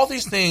 transgender, all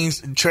these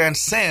things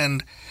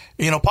transcend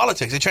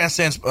politics. It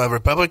transcends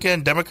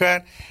Republican,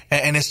 Democrat,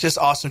 and it's just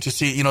awesome to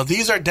see.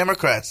 These are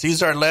Democrats,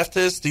 these are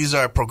leftists, these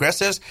are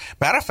progressives.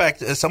 Matter of fact,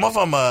 some of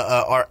them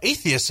are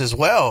atheists as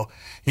well.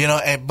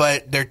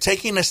 But they're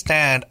taking a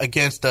stand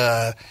against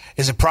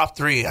is it Prop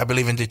 3, I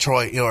believe, in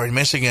Detroit or in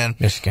Michigan.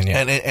 Michigan,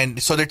 yeah.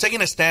 And so they're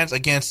taking a stance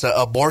against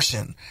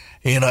abortion.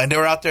 And they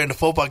were out there in the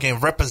football game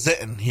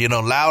representing,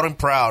 loud and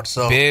proud.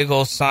 So big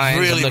old signs.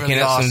 Really, I'm looking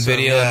really at awesome. some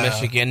video in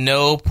Michigan.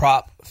 No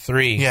Prop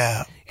 3.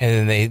 Yeah.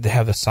 And then they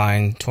have the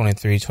sign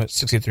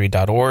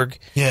 2363.org.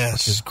 Yes.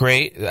 Which is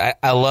great.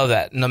 I love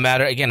that. No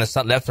matter, again, it's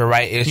not left or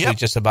right issue.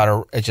 Yep. It's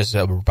about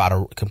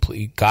a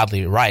completely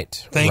godly right.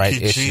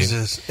 Thank you, issue.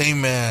 Jesus.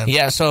 Amen.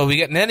 Yeah. So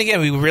then again,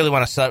 we really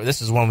want to celebrate.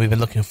 This is one we've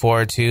been looking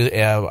forward to.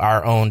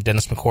 Our own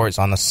Dennis McCourt is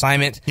on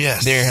assignment.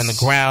 Yes. They're on the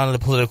ground. The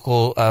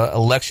political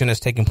election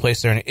is taking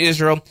place there in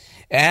Israel.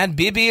 And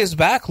Bibi is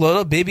back,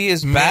 Lola. Bibi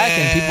is back,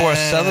 and people are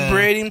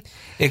celebrating.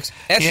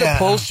 Extra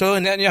polls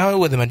showing Netanyahu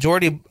with a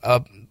majority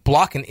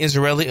block in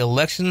Israeli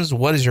elections.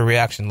 What is your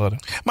reaction, Loda?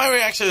 My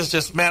reaction is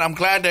just, man, I'm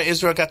glad that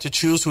Israel got to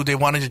choose who they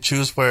wanted to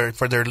choose for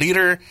their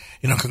leader.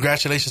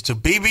 Congratulations to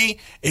Bibi.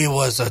 It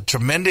was a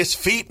tremendous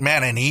feat,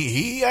 man, and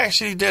he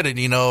actually did it,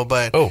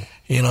 but,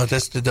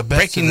 that's the best.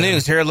 Breaking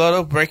news here,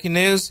 Lodo. Breaking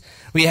news.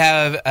 We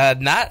have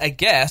not a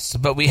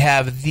guest, but we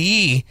have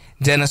the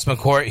Dennis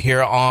McCourt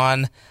here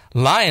on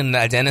line.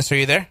 Dennis, are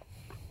you there?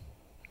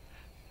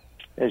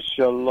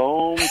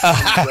 Shalom.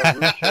 How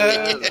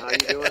you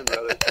doing,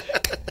 brother?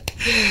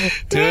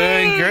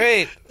 Doing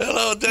great.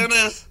 Hello,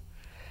 Dennis.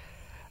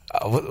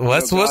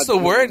 What's the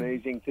word?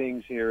 Amazing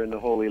things here in the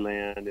Holy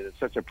Land, and it's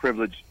such a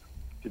privilege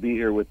to be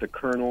here with the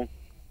Colonel.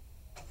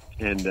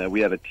 And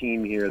we have a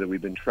team here that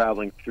we've been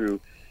traveling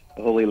through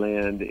the Holy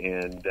Land,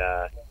 and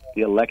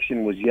the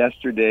election was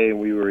yesterday, and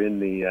we were in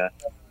the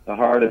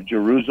heart of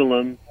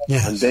Jerusalem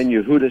on Ben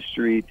Yehuda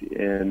Street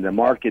and the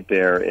market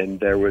there, and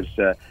there was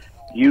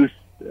youth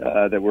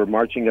that were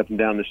marching up and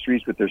down the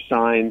streets with their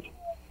signs,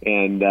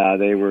 and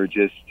they were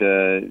just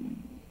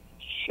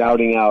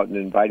shouting out and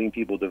inviting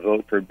people to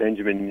vote for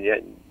Benjamin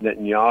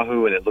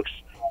Netanyahu, and it looks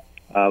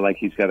like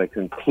he's got a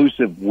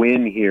conclusive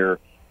win here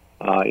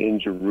in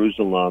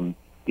Jerusalem,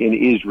 in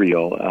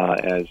Israel,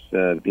 as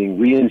being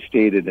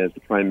reinstated as the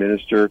prime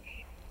minister.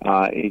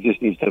 He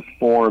just needs to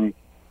form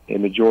a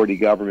majority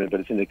government, but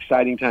it's an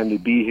exciting time to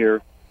be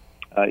here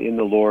in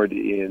the Lord,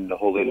 in the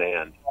Holy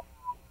Land.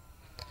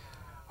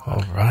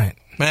 All right.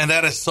 Man,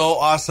 that is so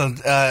awesome.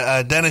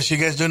 Dennis, you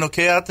guys doing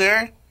okay out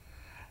there?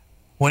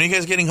 When are you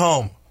guys getting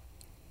home?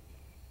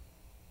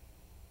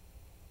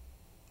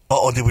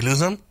 Uh-oh, did we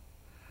lose him?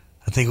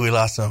 I think we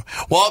lost him.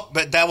 Well,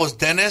 but that was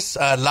Dennis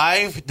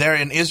live there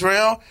in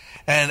Israel.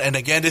 And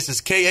again, this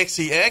is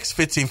KXEX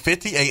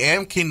 1550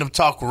 AM, Kingdom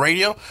Talk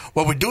Radio,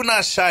 where we do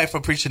not shy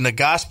for preaching the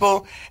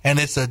gospel, and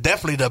it's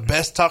definitely the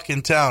best talk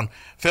in town.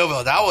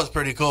 Philville, that was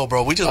pretty cool,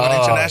 bro. We just went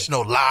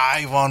international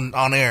live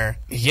on air.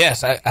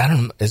 Yes, I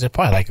don't. Is it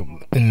probably like in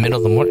the middle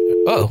of the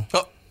morning? Oh.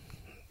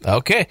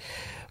 Okay.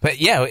 But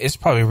yeah, it's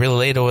probably really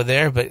late over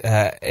there. But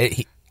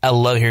I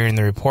love hearing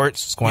the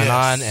reports, what's going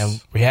on, and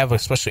we have a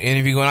special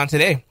interview going on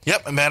today.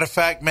 Yep. A matter of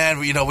fact, man,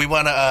 we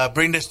want to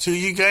bring this to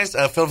you guys.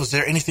 Phil, is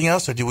there anything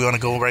else, or do we want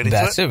to go right into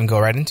it? That's it. We can go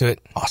right into it.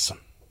 Awesome.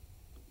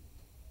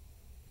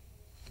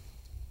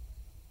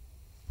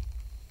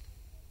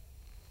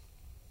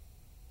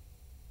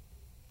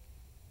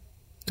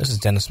 This is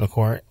Dennis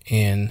McCourt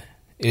in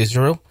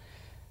Israel.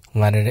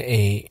 Landed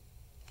a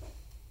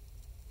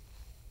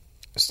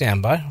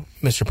standby,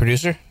 Mr.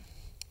 Producer.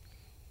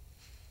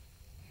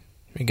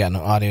 We got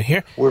no audio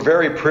here. We're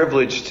very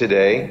privileged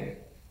today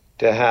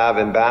to have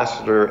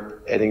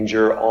Ambassador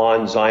Ettinger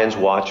on Zion's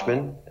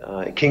Watchman,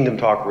 Kingdom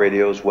Talk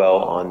Radio as well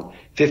on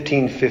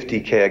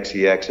 1550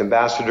 KXEX.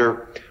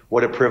 Ambassador,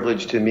 what a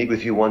privilege to meet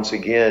with you once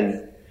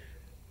again.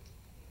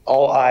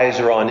 All eyes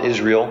are on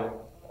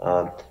Israel,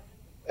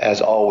 as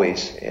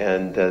always,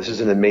 and this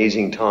is an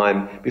amazing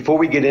time. Before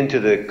we get into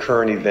the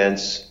current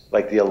events,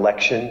 like the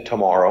election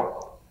tomorrow,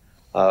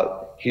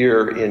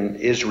 here in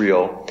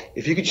Israel,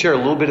 if you could share a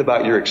little bit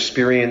about your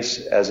experience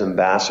as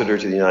ambassador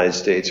to the United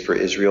States for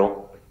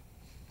Israel.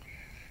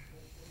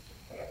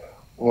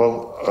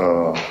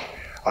 Well,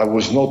 I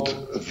was not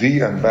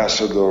the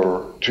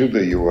ambassador to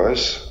the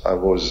U.S. I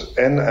was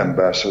an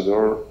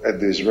ambassador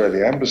at the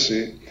Israeli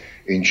embassy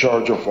in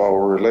charge of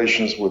our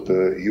relations with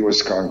the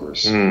U.S.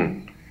 Congress.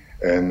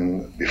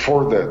 And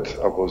before that,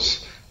 I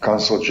was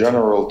Consul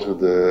General to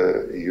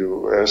the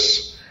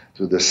U.S.,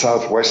 to the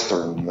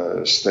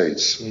southwestern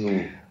states.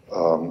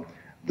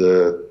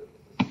 The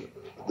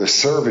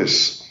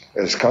service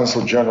as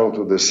Consul General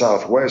to the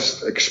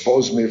Southwest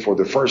exposed me for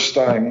the first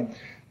time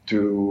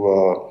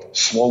to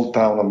small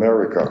town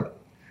America,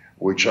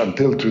 which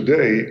until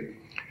today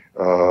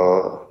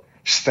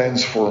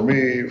stands for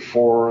me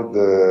for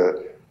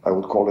I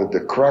would call it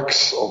the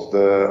crux of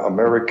the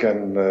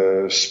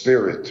American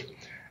spirit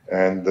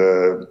and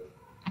the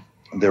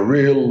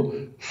real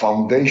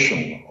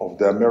foundation of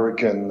the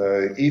American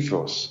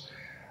ethos.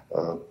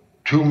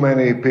 Too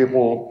many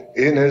people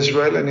in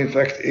Israel, and in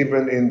fact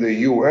even in the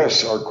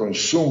U.S., are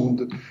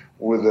consumed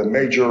with a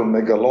major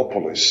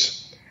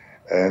megalopolis,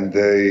 and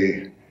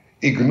they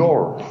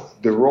ignore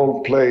the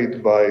role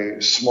played by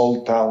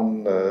small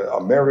town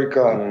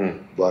America,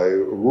 by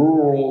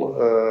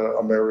rural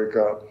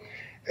America,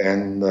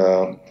 and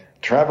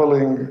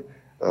traveling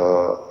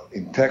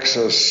in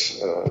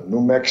Texas,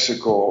 New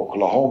Mexico,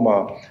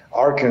 Oklahoma,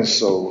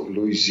 Arkansas,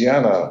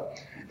 Louisiana,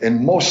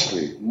 and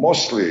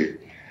mostly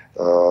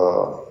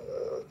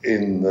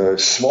in the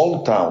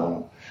small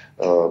town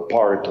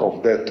part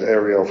of that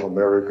area of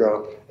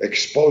America,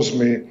 exposed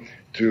me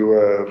to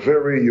a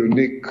very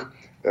unique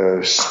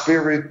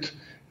spirit,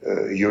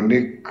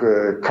 unique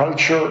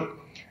culture,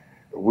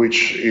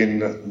 which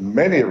in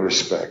many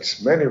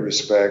respects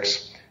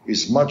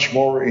is much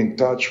more in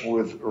touch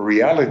with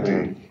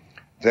reality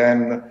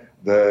than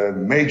the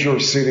major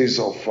cities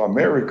of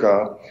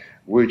America,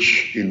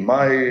 which in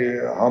my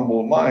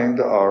humble mind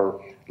are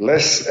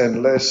less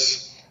and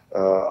less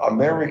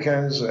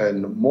Americans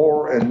and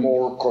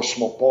more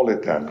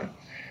cosmopolitan,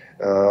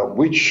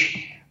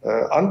 which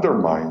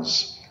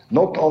undermines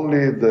not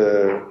only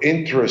the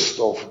interest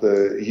of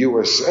the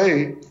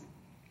USA,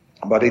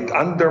 but it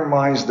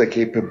undermines the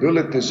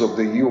capabilities of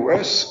the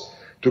US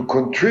to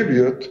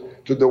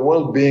contribute to the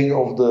well-being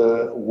of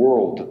the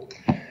world.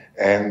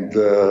 And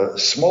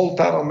small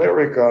town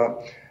America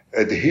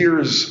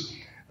adheres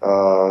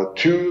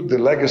to the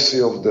legacy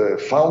of the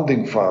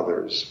founding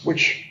fathers,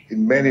 which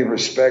in many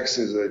respects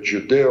is a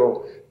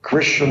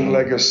Judeo-Christian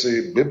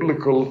legacy,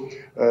 biblical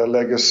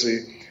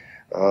legacy.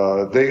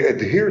 They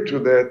adhere to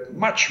that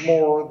much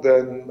more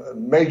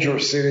than major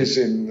cities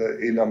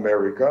in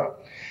America.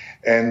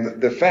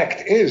 And the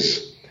fact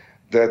is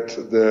that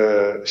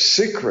the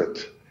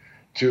secret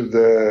to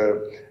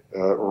the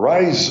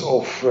rise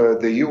of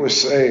the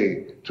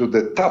USA to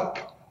the top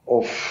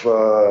of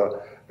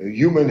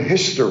human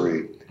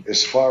history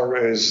as far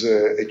as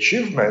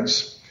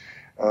achievements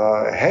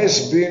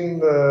has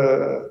been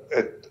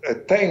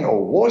attained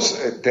or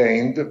was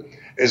attained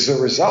as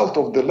a result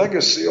of the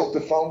legacy of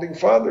the founding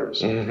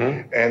fathers.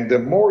 And the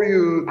more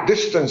you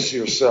distance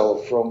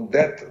yourself from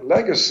that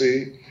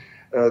legacy,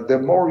 the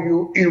more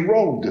you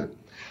erode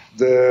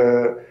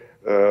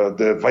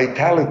the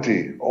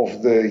vitality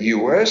of the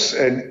U.S.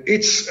 and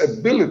its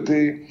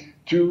ability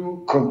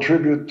to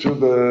contribute to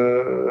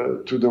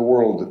the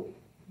world.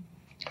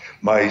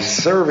 My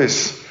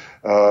service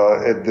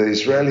at the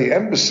Israeli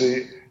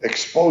embassy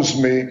exposed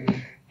me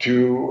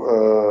to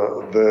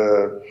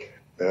the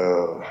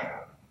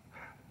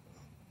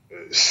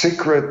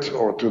secret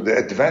or to the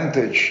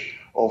advantage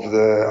of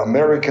the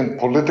American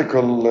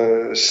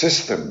political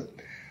system,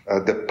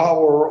 the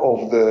power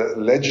of the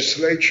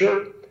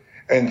legislature,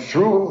 and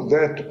through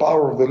that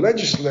power of the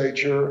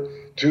legislature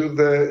to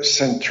the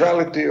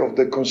centrality of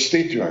the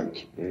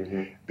constituent.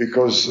 Mm-hmm.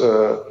 Because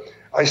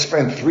I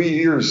spent 3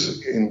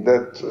 years in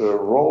that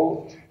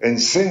role, and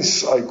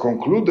since I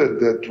concluded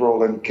that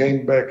role and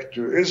came back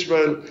to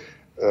Israel,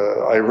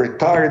 I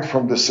retired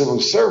from the civil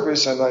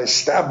service and I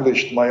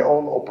established my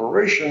own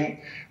operation,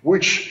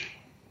 which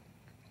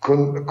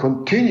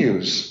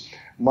continues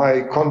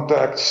my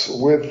contacts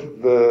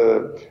with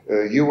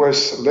the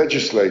U.S.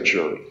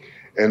 legislature.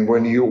 And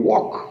when you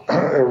walk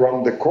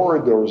around the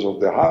corridors of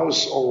the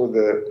House or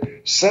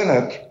the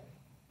Senate,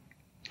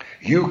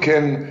 you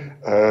can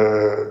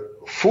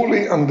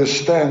fully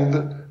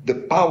understand the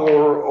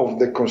power of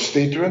the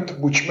constituent,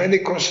 which many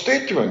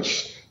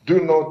constituents do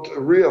not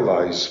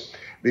realize.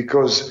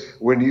 Because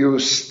when you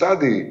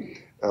study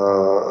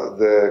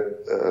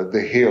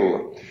the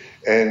Hill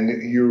and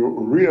you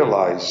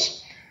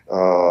realize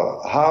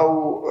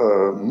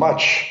how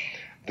much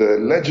the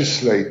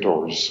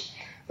legislators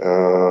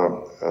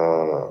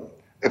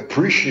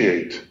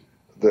appreciate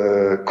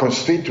the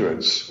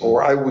constituents,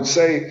 or I would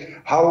say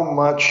how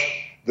much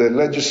the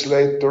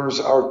legislators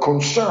are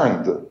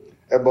concerned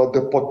about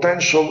the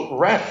potential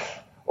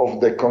wrath of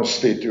the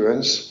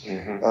constituents,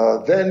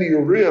 mm-hmm. Then you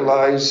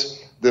realize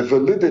the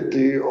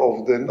validity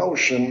of the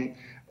notion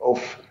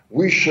of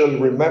we shall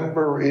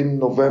remember in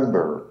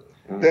November.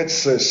 Mm-hmm.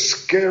 That's a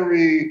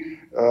scary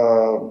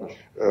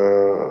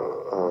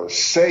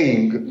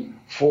saying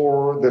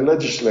for the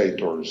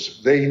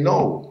legislators. They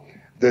know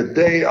that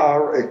they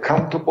are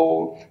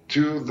accountable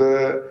to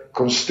the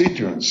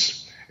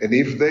constituents. And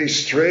if they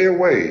stray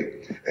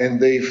away and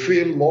they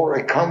feel more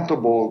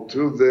accountable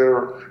to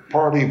their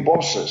party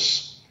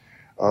bosses,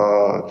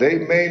 they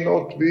may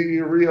not be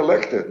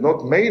re-elected.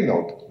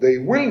 They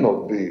will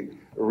not be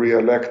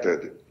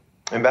re-elected.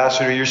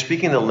 Ambassador, you're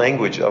speaking the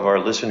language of our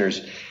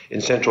listeners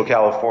in Central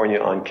California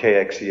on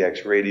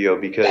KXEX radio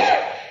because,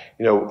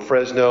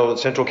 Fresno,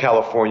 Central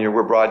California,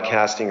 we're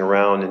broadcasting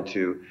around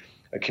into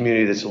a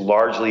community that's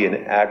largely an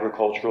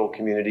agricultural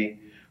community.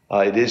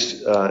 It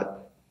is,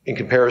 in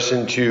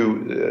comparison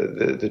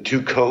to the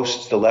two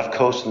coasts, the left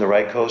coast and the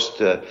right coast,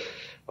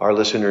 our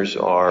listeners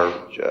are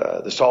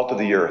the salt of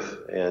the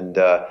earth and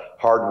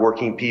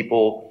hardworking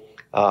people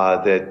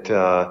that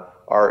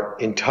are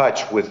in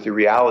touch with the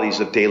realities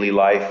of daily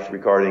life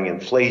regarding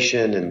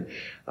inflation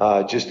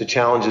and just the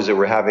challenges that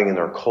we're having in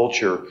our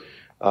culture.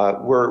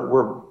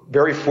 We're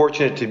very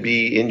fortunate to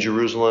be in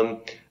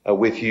Jerusalem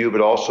with you,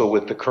 but also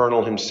with the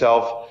Colonel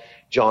himself,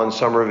 John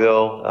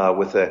Somerville,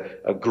 with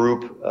a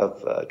group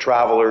of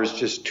travelers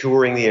just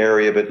touring the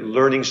area, but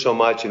learning so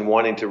much and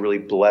wanting to really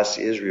bless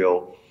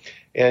Israel.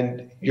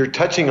 And you're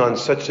touching on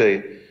such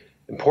an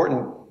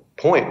important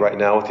point right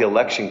now with the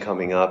election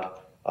coming up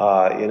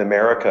in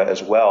America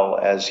as well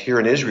as here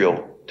in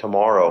Israel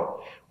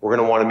tomorrow. We're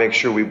going to want to make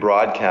sure we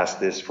broadcast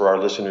this for our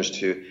listeners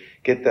to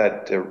get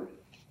that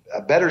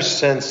a better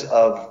sense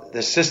of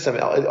the system.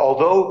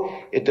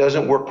 Although it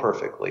doesn't work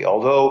perfectly,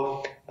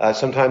 although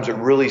sometimes it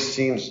really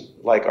seems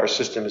like our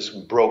system is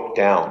broke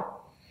down,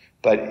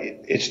 but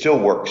it still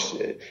works.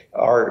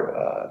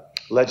 Our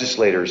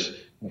legislators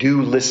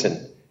do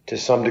listen to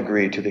some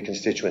degree to the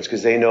constituents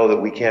because they know that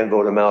we can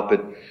vote them out.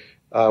 But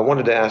I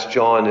wanted to ask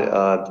John,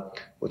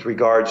 with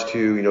regards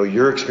to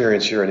your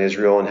experience here in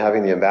Israel and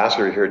having the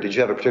ambassador here, did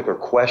you have a particular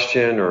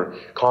question or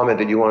comment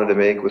that you wanted to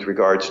make with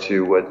regards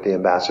to what the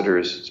ambassador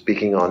is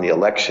speaking on the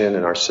election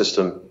and our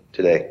system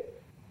today?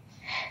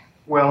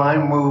 Well,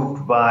 I'm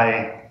moved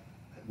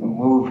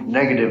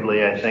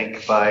negatively, I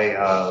think,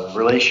 by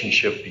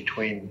relationship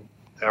between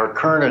our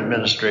current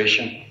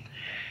administration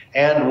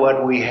and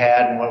what we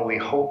had and what we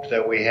hoped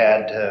that we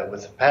had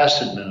with the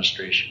past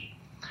administration.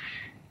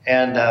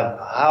 And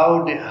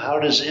how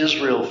does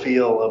Israel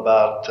feel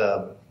about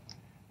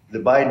the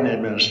Biden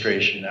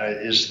administration?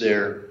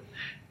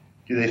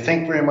 Do they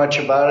think very much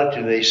about it?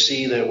 Do they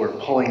see that we're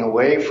pulling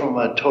away from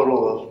a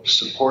total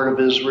support of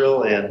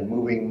Israel and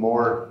moving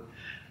more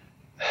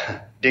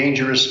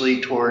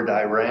dangerously toward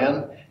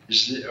Iran?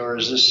 Or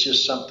is this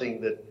just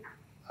something that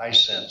I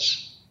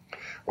sense?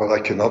 Well, I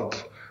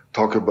cannot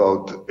talk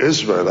about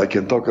Israel. I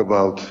can talk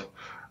about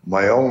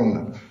my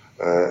own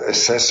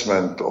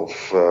assessment of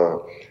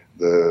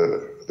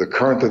the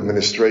current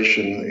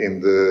administration in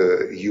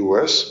the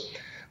U.S.,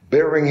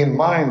 bearing in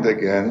mind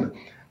again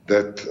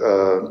that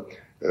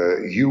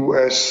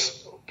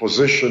U.S.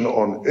 position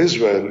on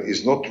Israel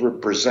is not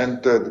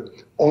represented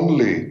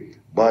only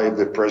by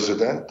the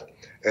president,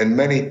 and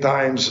many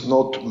times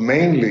not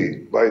mainly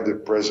by the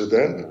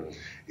president.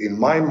 In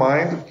my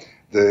mind,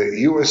 the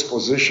U.S.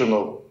 position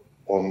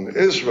on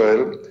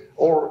Israel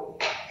or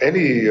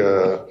any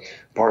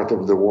part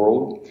of the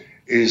world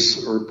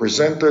is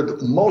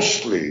represented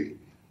mostly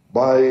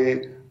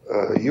by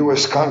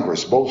U.S.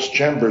 Congress, both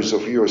chambers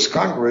of U.S.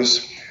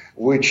 Congress,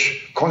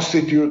 which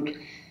constitute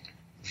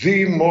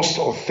the most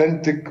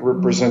authentic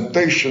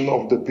representation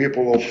of the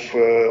people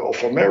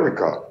of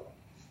America.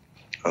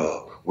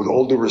 With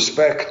all due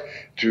respect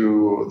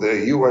to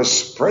the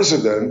U.S.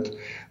 president,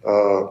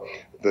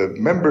 the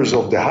members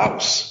of the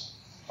House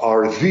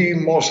are the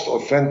most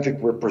authentic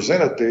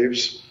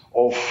representatives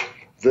of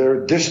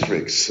their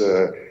districts.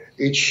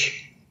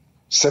 Each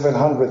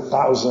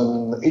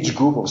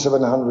group of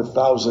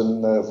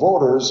 700,000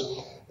 voters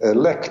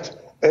elect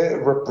a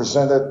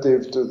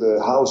representative to the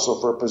House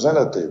of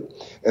Representatives.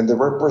 And the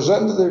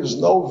representatives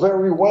know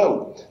very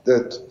well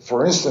that,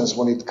 for instance,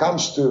 when it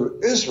comes to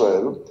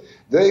Israel,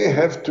 they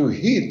have to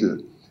heed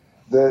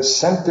the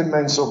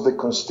sentiments of the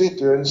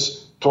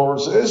constituents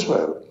towards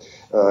Israel.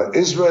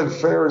 Israel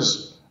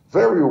fares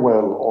very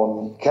well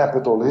on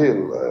Capitol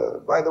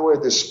Hill. By the way,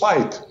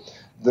 despite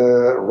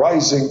the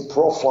rising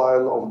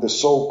profile of the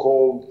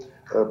so-called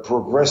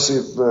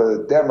progressive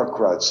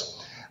Democrats,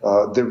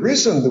 the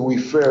reason that we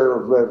fare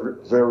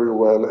very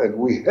well, and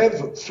we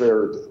have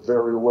fared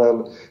very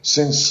well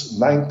since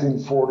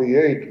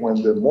 1948,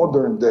 when the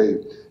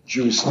modern-day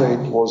Jewish state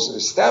was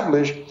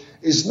established,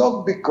 is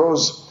not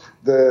because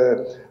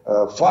the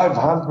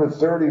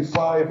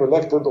 535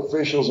 elected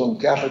officials on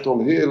Capitol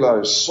Hill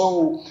are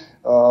so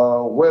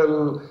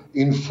well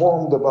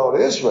informed about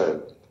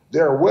Israel. They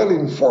are well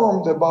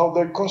informed about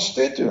their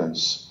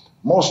constituents,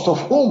 most of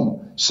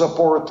whom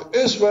support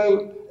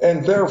Israel,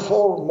 and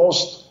therefore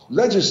most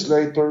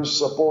legislators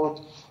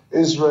support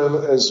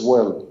Israel as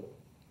well.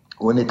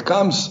 When it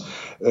comes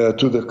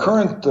to the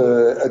current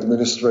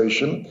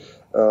administration,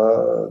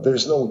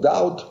 there's no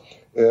doubt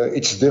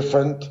it's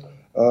different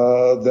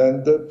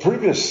than the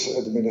previous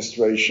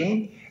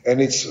administration, and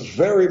it's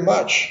very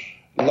much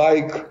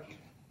like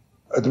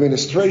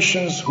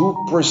administrations which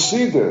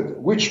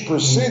preceded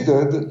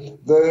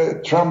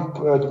the Trump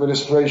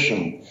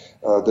administration.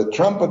 The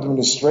Trump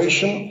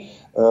administration,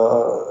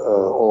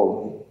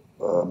 or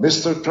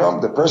Mr.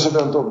 Trump, the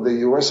president of the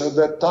U.S. at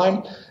that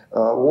time,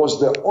 was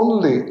the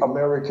only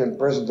American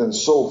president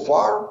so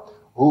far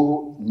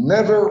who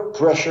never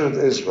pressured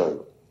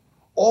Israel.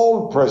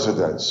 All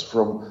presidents,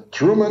 from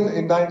Truman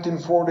in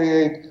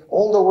 1948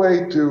 all the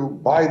way to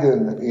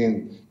Biden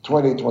in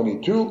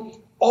 2022,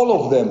 all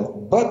of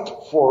them,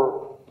 but for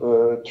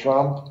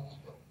Trump,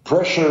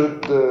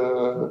 pressured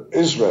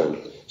Israel.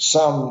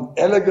 Some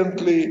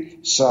elegantly,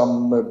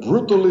 some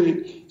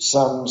brutally,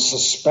 some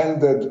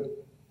suspended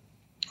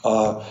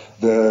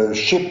the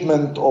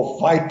shipment of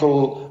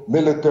vital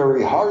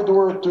military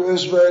hardware to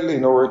Israel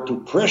in order to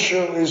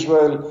pressure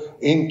Israel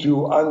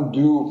into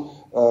undue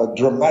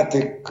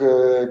dramatic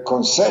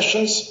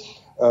concessions.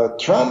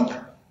 Trump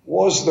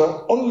was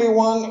the only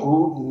one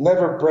who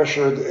never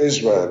pressured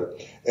Israel.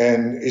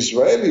 And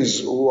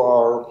Israelis who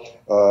are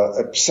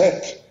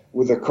upset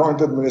with the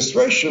current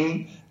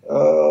administration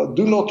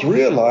do not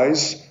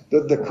realize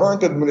that the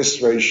current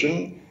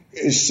administration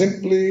is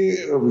simply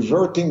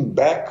reverting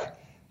back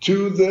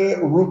to the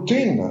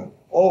routine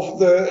of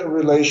the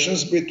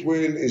relations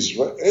between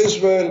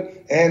Israel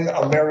and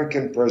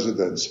American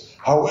presidents.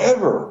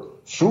 However,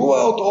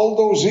 throughout all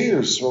those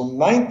years, from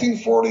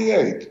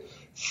 1948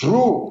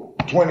 through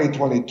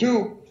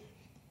 2022,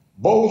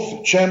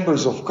 both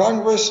chambers of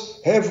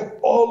Congress have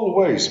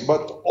always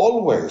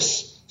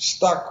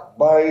stuck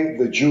by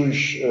the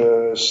Jewish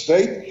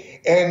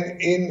state,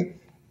 and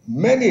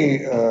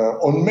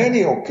on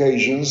many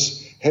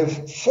occasions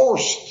have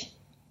forced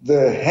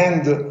the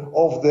hand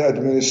of the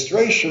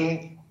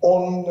administration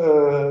on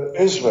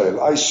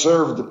Israel. I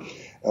served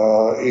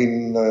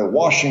in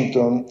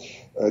Washington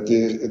at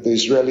the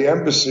Israeli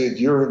embassy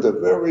during the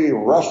very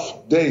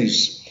rough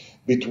days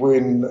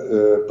between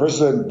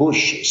President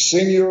Bush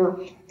Sr.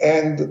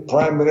 and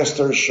Prime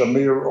Minister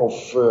Shamir of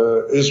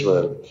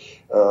Israel.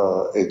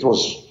 It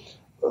was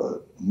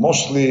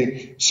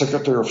mostly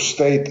Secretary of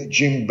State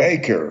Jim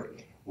Baker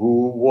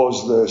who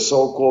was the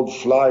so-called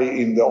fly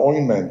in the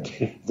ointment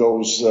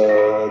those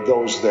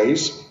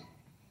days.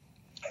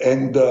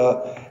 And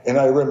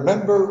I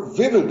remember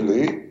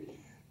vividly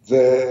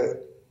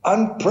the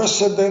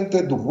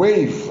unprecedented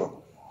wave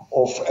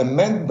of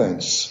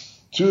amendments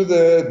to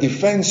the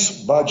defense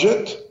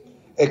budget,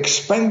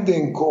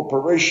 expanding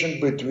cooperation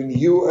between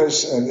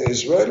U.S. and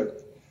Israel.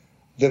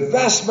 The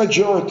vast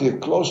majority,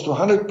 close to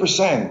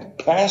 100%,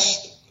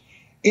 passed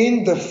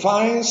in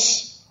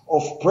defiance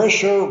of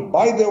pressure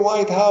by the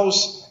White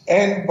House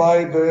and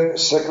by the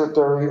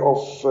Secretary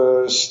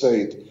of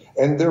State.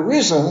 And the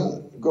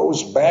reason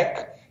goes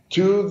back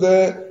to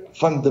the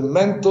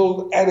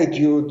fundamental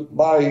attitude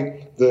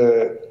by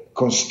the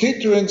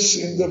constituents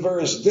in the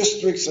various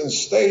districts and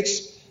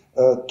states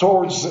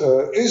towards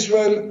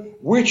Israel,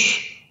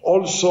 which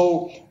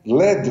also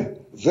led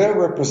their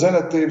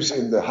representatives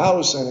in the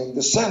House and in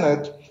the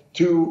Senate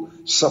to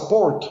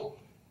support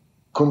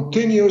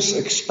continuous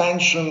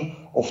expansion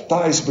of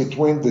ties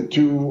between the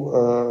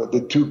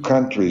two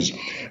countries.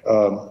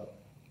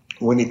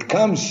 When it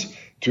comes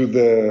to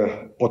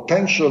the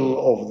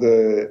potential of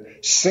the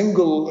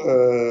single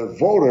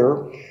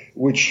voter,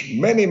 which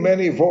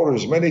many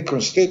voters, many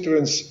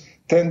constituents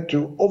tend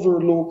to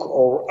overlook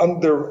or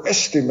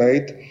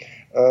underestimate,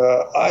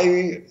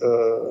 I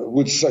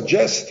would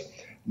suggest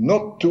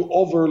not to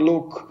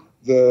overlook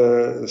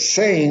the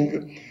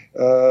saying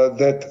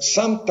that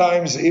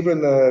sometimes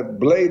even a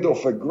blade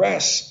of a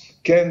grass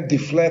can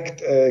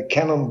deflect a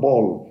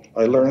cannonball.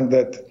 I learned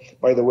that,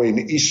 by the way, in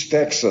East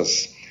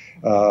Texas.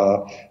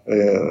 A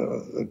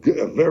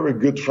very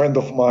good friend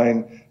of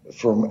mine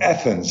from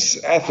Athens,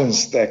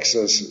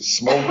 Texas,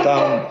 small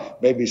town,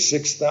 maybe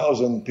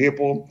 6,000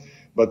 people,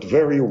 but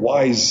very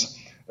wise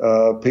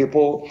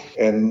people.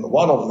 And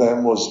one of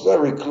them was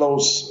very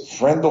close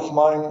friend of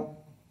mine.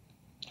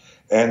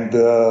 And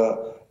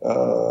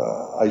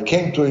I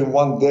came to him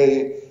one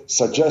day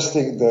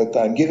suggesting that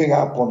I'm giving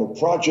up on a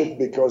project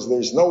because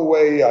there's no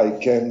way I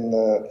can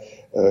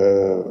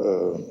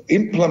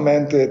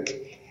implement it.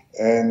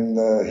 And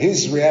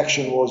his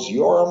reaction was,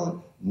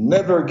 Yoram,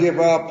 never give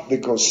up,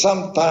 because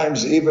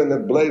sometimes even a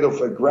blade of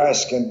a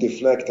grass can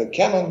deflect a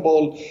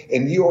cannonball,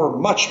 and you are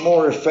much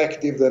more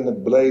effective than a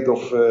blade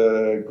of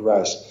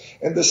grass.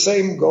 And the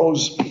same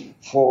goes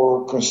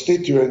for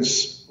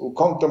constituents who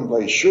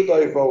contemplate, should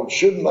I vote,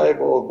 shouldn't I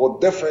vote, what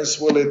difference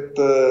will it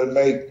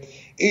make?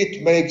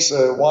 It makes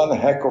one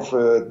heck of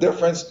a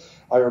difference.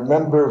 I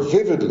remember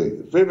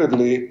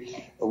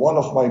vividly one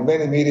of my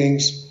many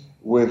meetings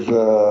with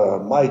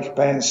Mike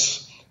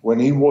Pence when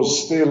he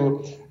was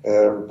still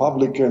a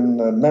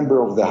Republican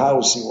member of the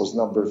House. He was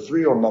number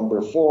 3 or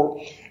number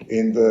 4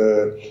 in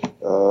the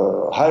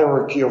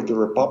hierarchy of the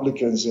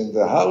Republicans in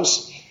the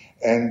House.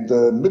 And in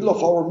the middle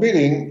of our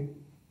meeting,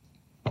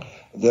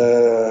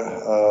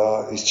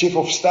 his chief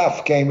of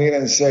staff came in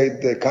and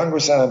said,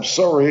 Congressman, I'm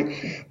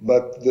sorry,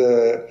 but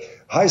the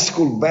high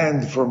school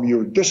band from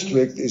your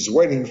district is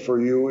waiting for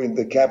you in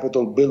the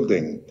Capitol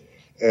building.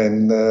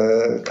 And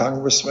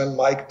Congressman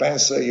Mike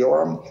Pence said,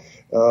 Yoram,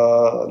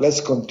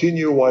 let's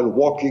continue while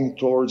walking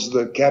towards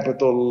the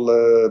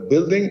Capitol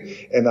building,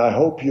 and I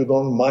hope you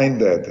don't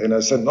mind that. And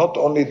I said, not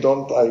only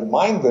don't I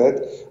mind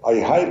that, I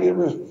highly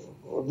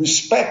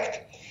respect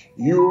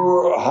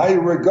your high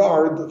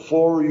regard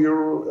for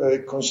your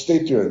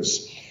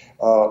constituents.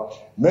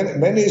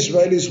 Many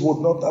Israelis would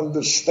not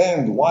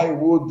understand why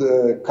would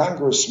a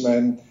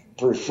congressman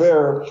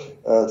prefer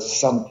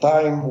some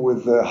time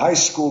with a high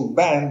school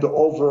band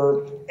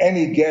over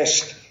any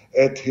guest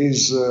at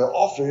his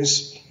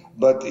office.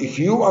 But if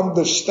you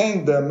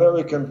understand the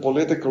American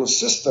political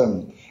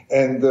system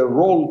and the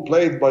role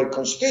played by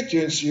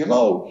constituents, you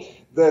know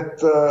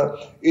that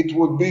it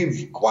would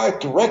be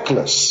quite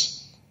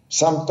reckless,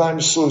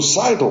 sometimes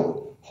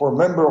suicidal, for a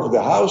member of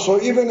the House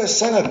or even a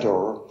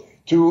senator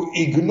to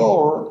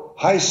ignore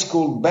high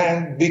school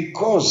band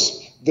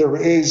because there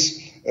is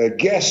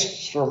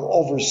guests from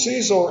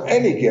overseas or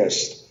any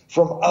guest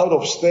from out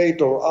of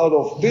state or out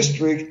of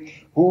district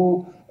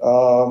who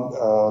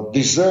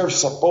deserve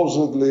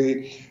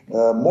supposedly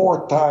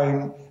more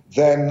time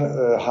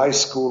than high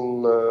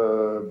school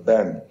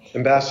band.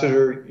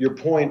 Ambassador, your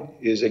point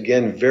is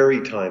again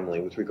very timely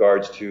with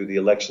regards to the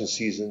election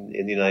season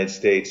in the United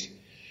States.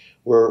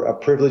 We're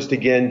privileged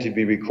again to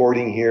be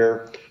recording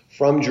here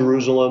from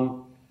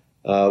Jerusalem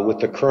with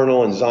the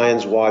Colonel and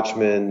Zion's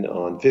Watchman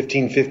on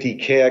 1550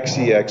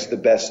 KXEX, the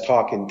best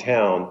talk in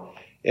town.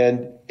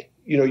 And,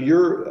 you know,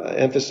 you're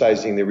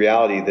emphasizing the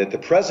reality that the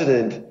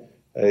president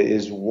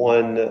is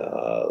one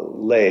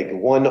leg,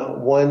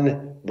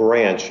 one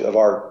branch of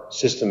our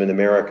system in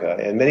America.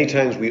 And many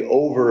times we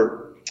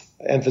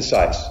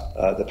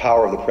overemphasize the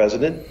power of the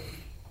president.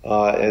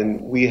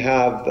 And we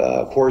have,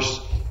 of course,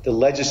 the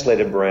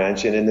legislative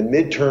branch, and in the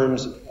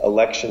midterms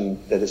election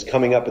that is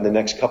coming up in the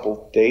next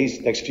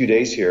few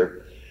days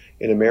here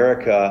in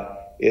America,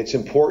 it's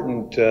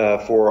important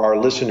for our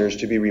listeners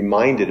to be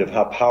reminded of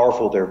how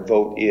powerful their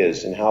vote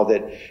is and how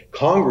that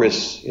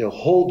Congress,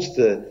 holds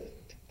the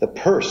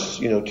purse,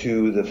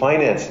 to the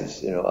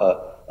finances,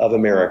 of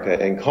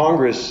America, and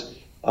Congress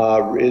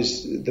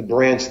is the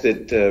branch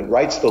that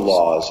writes the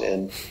laws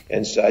and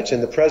such,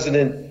 and the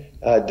president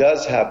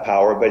does have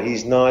power, but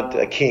he's not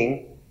a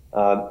king.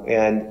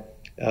 And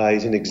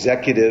he's an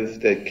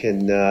executive that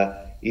can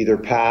either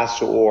pass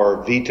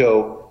or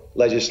veto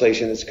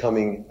legislation that's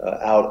coming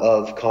out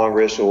of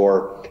Congress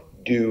or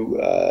do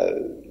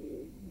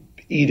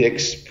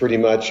edicts, pretty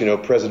much,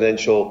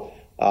 presidential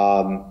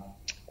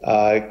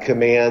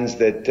commands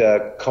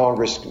that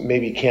Congress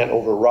maybe can't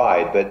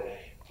override. But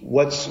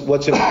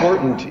what's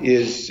important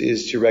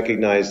is to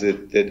recognize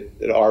that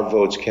our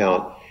votes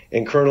count.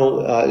 And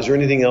Colonel, is there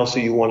anything else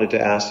that you wanted to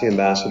ask the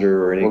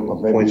ambassador or any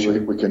points? Maybe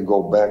we can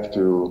go back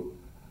to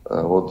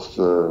what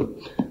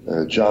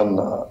John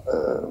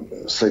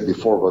said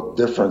before about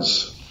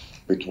difference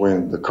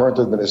between the current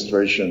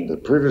administration, the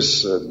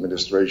previous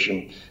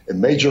administration. A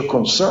major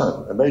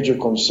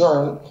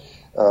concern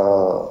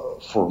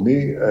for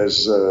me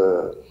as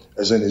an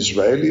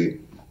Israeli,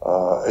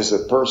 as a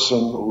person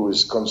who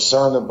is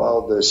concerned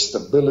about the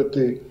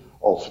stability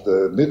of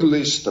the Middle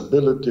East,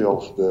 stability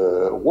of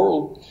the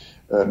world,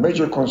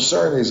 major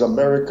concern is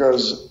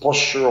America's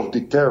posture of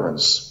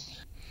deterrence.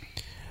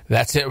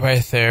 That's it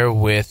right there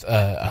with,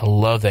 I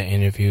love that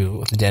interview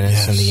with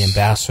Dennis and the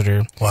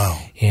ambassador. Wow.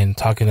 And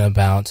talking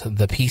about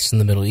the peace in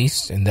the Middle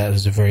East. And that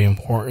is a very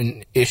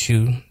important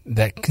issue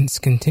that can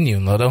continue.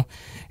 Lodo,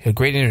 a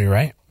great interview,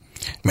 right?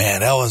 Man,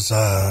 that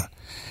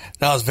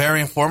was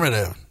very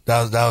informative.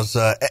 That was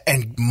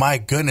and my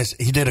goodness,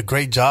 he did a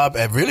great job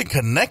at really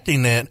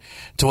connecting it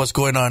to what's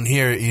going on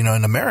here, in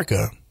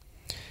America.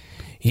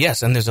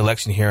 Yes, and there's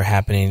election here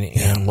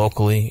happening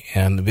locally,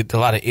 and a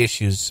lot of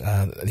issues.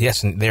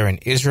 Yes, they're in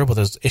Israel, but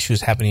there's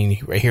issues happening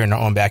right here in our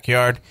own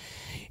backyard.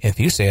 If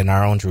you say in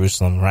our own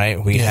Jerusalem,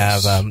 right? We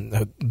have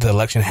the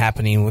election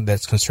happening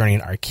that's concerning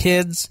our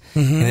kids,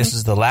 and this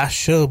is the last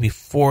show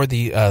before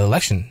the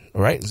election,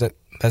 right?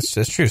 That's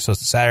true. So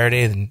it's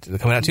Saturday, and they're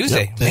coming out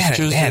Tuesday. Yep,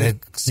 man,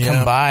 it's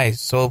come by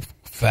so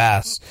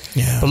fast.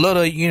 Yeah. But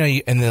Lodo,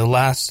 in the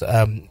last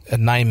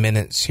 9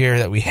 minutes here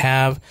that we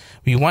have,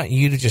 we want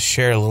you to just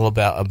share a little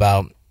bit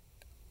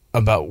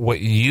about what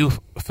you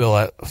feel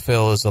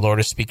as the Lord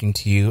is speaking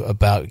to you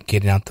about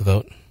getting out the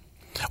vote.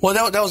 Well,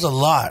 that was a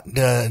lot.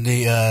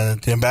 The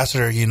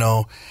ambassador,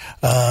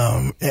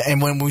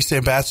 and when we say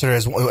ambassador,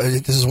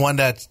 this is one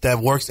that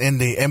works in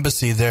the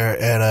embassy there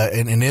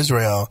in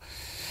Israel,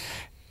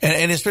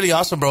 and it's really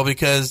awesome, bro,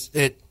 because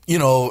it. In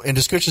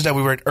the scriptures that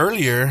we read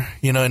earlier,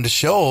 in the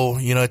show,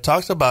 it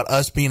talks about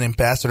us being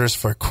ambassadors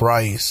for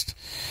Christ.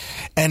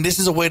 And this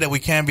is a way that we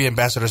can be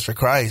ambassadors for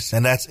Christ.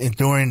 And that's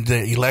during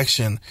the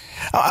election.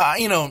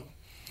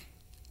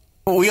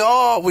 We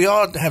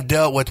all have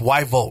dealt with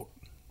why vote.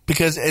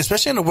 Because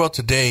especially in the world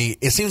today,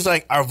 it seems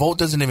like our vote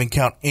doesn't even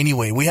count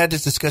anyway. We had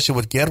this discussion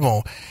with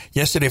Guillermo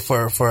yesterday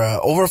for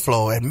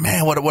Overflow. And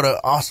man, what an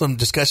awesome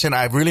discussion.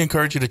 I really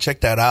encourage you to check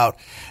that out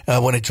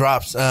when it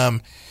drops.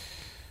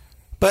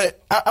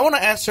 But I want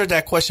to answer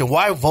that question.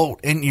 Why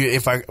vote?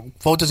 If our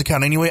vote doesn't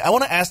count anyway, I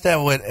want to ask that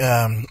with.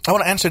 I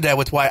want to answer that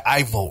with why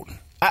I vote.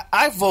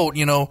 I vote.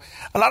 A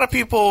lot of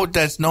people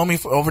that's known me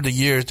for over the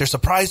years, they're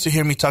surprised to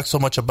hear me talk so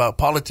much about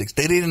politics.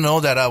 They didn't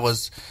know that I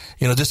was,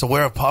 just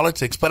aware of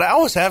politics, but I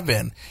always have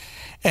been.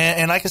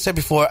 And like I said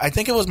before, I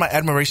think it was my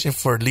admiration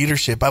for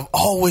leadership. I've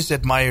always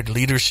admired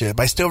leadership.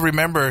 I still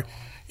remember,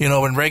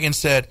 when Reagan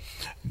said,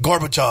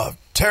 "Gorbachev,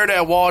 tear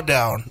that wall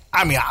down."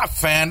 I mean, I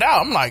fanned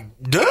out. I'm like,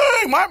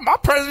 dang, my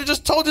president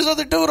just told this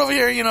other dude over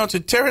here, to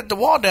tear the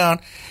wall down,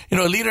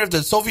 leader of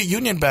the Soviet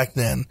Union back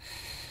then.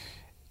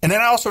 And then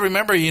I also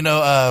remember,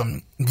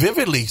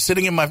 vividly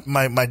sitting in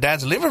my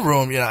dad's living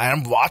room,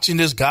 I'm watching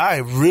this guy,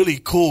 really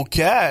cool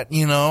cat,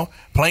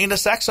 playing the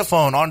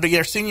saxophone on the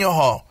Arsenio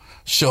Hall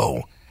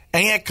show.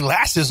 And he had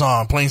glasses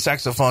on playing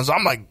saxophone. So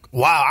I'm like,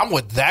 wow, I'm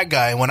with that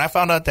guy. When I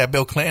found out that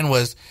Bill Clinton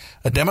was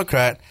a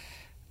Democrat,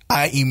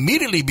 I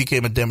immediately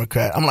became a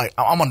Democrat. I'm like,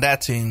 I'm on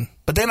that team.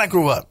 But then I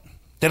grew up.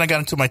 Then I got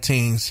into my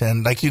teens.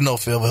 And like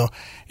Philville,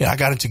 I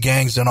got into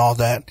gangs and all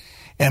that.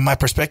 And my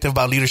perspective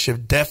about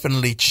leadership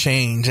definitely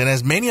changed. And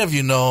as many of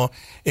you know,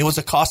 it was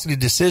a costly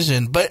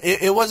decision, but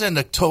it wasn't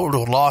a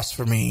total loss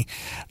for me.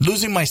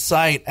 Losing my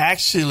sight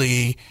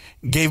actually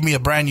gave me a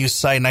brand new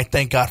sight, and I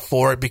thank God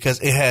for it because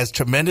it has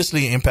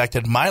tremendously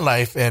impacted my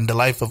life and the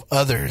life of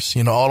others,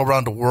 all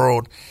around the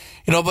world.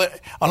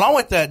 But along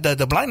with that,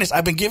 the blindness,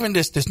 I've been given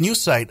this new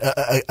sight,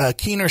 a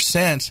keener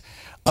sense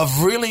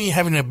of really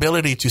having the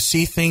ability to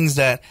see things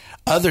that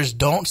others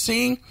don't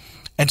see.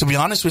 And to be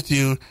honest with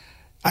you,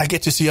 I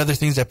get to see other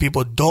things that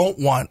people don't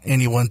want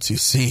anyone to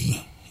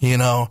see,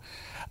 so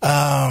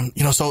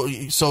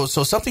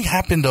something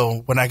happened though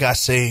when I got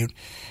saved,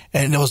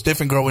 and it was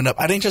different growing up.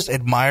 I didn't just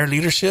admire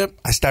leadership.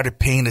 I started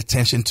paying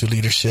attention to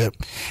leadership,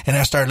 and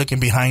I started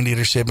looking behind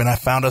leadership, and I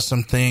found out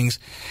some things,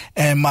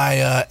 and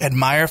my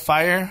admire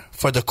fire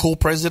for the cool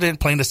president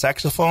playing the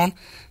saxophone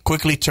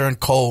quickly turned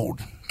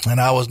cold. And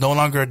I was no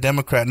longer a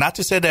Democrat. Not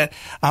to say that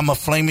I'm a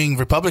flaming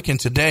Republican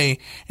today.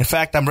 In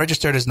fact, I'm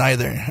registered as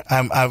neither.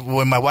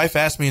 When my wife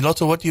asked me,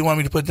 "Loto, what do you want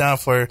me to put down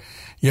for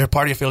your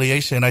party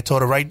affiliation?" I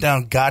told her, write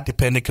down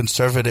God-dependent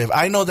conservative.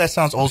 I know that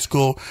sounds old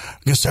school,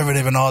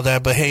 conservative and all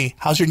that, but hey,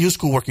 how's your new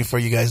school working for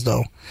you guys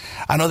though?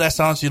 I know that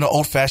sounds,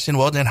 old-fashioned.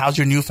 Well, then how's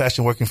your new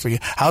fashion working for you?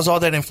 How's all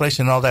that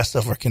inflation and all that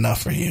stuff working out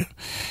for you?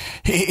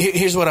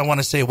 Here's what I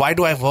want to say. Why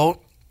do I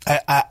vote?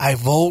 I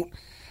vote.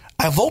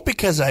 I vote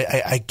because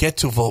I get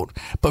to vote.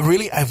 But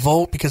really, I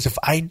vote because if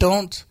I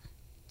don't,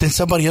 then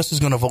somebody else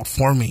is going to vote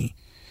for me.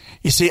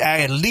 You see,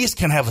 I at least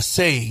can have a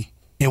say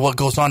in what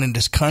goes on in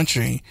this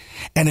country.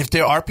 And if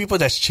there are people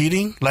that's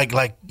cheating, like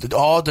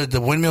all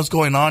the windmills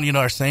going on,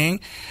 are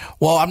saying,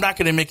 well, I'm not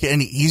going to make it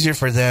any easier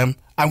for them.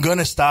 I'm going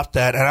to stop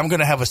that, and I'm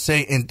going to have a say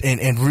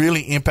in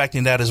really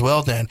impacting that as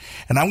well then.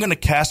 And I'm going to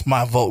cast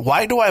my vote.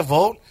 Why do I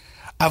vote?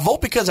 I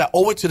vote because I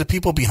owe it to the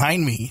people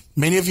behind me.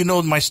 Many of you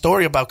know my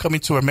story about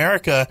coming to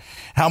America,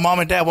 how mom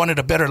and dad wanted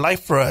a better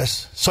life for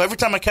us. So every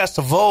time I cast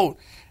a vote,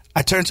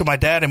 I turn to my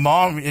dad and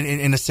mom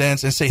in a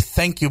sense and say,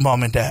 thank you,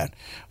 mom and dad,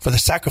 for the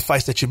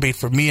sacrifice that you made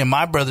for me and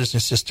my brothers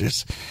and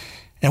sisters.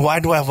 And why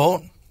do I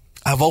vote?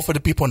 I vote for the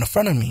people in the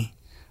front of me,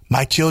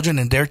 my children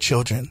and their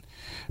children.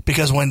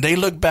 Because when they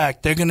look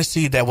back, they're going to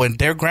see that when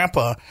their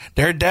grandpa,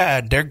 their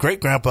dad, their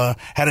great-grandpa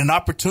had an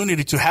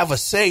opportunity to have a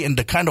say in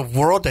the kind of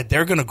world that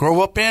they're going to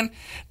grow up in,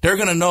 they're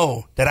going to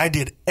know that I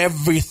did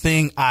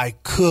everything I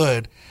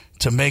could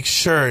to make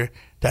sure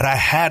that I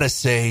had a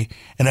say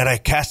and that I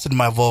casted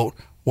my vote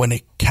when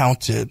it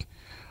counted.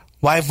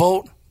 Why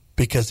vote?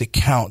 Because it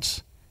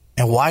counts.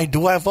 And why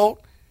do I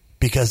vote?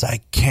 Because I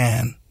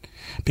can.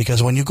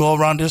 Because when you go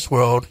around this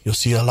world, you'll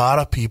see a lot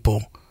of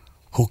people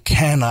who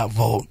cannot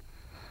vote.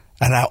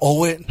 And I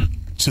owe it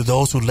to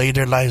those who lay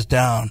their lives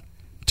down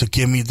to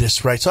give me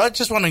this right. So I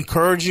just want to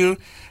encourage you.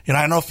 You know,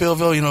 I know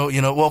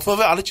Philville, well,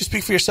 Philville, I'll let you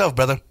speak for yourself,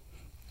 brother.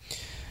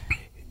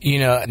 You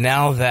know,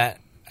 now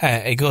that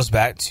it goes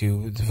back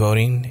to the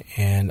voting,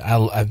 and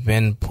I've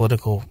been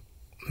political,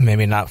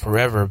 maybe not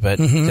forever, but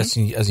just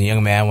as a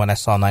young man, when I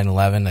saw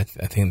 9/11, I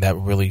think that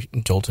really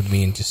jolted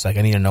me, and just like,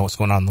 I need to know what's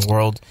going on in the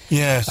world.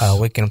 Yes.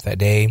 Waking up that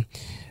day.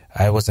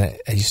 I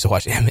used to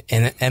watch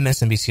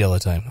MSNBC all the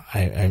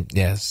time.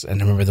 Yes,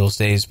 and I remember those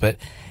days. But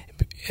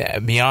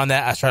beyond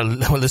that, I started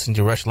listening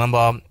to Rush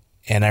Limbaugh,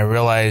 and I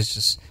realized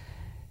just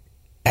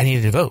I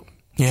needed to vote.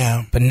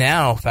 Yeah. But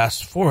now,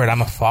 fast forward,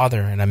 I'm a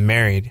father and I'm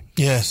married.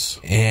 Yes.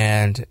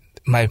 And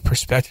my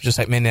perspective, just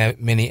like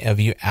many of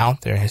you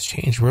out there, has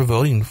changed. We're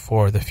voting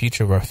for the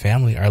future of our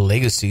family. Our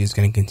legacy is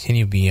going to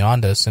continue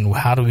beyond us. And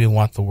how do we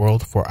want the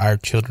world for our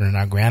children and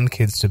our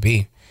grandkids to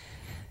be?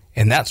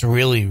 And that's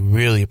really,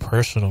 really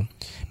personal.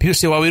 People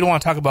say, well, we don't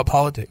want to talk about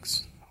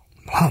politics.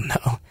 Well,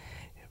 no.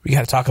 We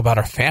got to talk about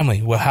our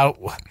family. Well,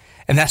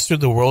 and that's through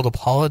the world of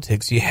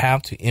politics. You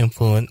have to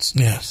influence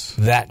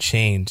that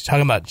change.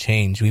 Talking about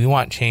change. We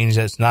want change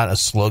that's not a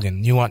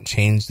slogan. You want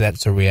change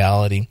that's a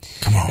reality.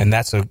 Come on. And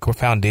that's a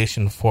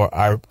foundation for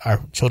our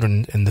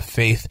children in the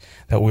faith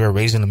that we are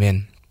raising them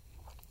in.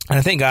 And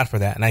I thank God for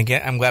that. And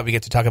I'm glad we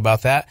get to talk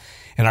about that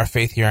and our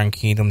faith here on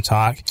Kingdom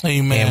Talk.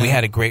 Amen. And we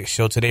had a great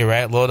show today,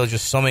 right, Lord? There's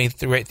just so many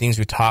great things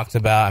we talked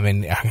about. I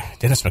mean,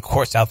 Dennis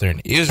McCourt's out there in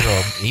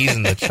Israel. He's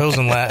in the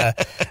chosen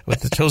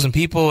with the chosen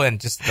people and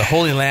just the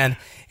Holy Land.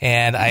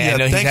 And I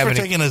know he's having. Thanks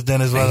for taking us,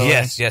 Dennis. By the way.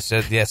 Yes.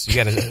 You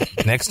got to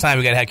next time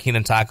we got to have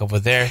Kingdom Talk over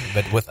there,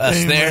 but with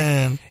us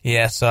there.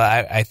 Yeah. So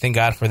I thank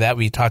God for that.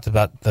 We talked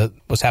about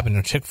what's happening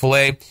with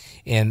Chick-Fil-A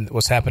and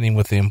what's happening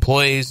with the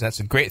employees. That's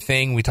a great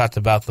thing. We talked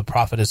about the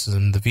prophetesses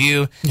and the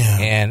view,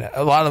 and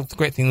a lot of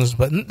great things.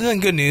 But then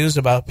good news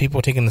about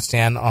people taking the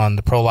stand on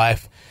the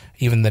pro-life.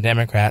 Even the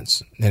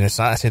Democrats, and it's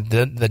not. I said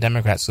the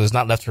Democrats. So it's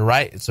not left or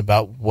right. It's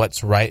about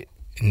what's right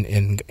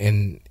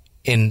in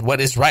what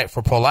is right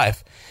for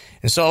pro-life.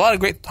 And so a lot of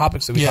great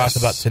topics that we talked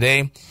about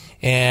today.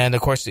 And,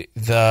 of course,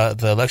 the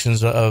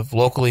elections of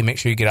locally, make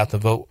sure you get out the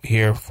vote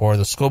here for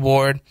the school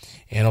board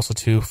and also,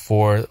 too,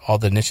 for all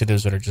the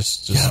initiatives that are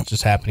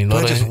just happening.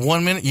 Just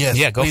 1 minute? Yes.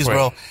 Yeah, go please, for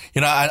bro. it.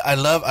 You know, I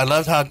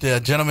loved how the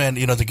gentleman,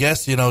 the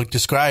guest,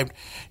 described,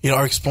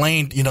 or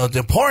explained, the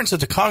importance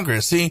of the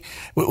Congress. See,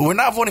 we're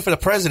not voting for the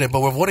president,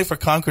 but we're voting for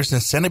Congress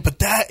and Senate. But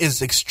that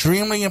is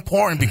extremely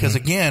important because,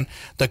 again,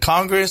 the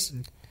Congress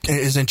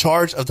is in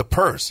charge of the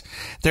purse.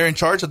 They're in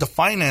charge of the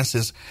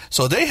finances.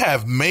 So they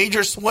have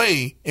major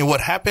sway in what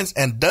happens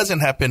and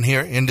doesn't happen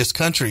here in this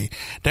country.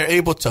 They're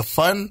able to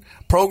fund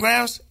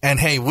programs.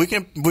 And hey, we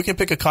can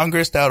pick a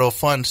Congress that will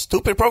fund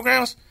stupid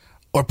programs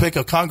or pick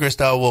a Congress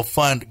that will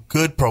fund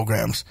good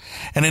programs.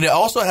 And then they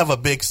also have a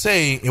big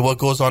say in what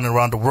goes on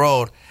around the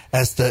world,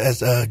 as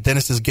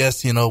Dennis's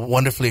guest,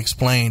 wonderfully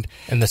explained.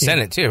 And the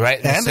Senate too, right?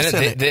 And the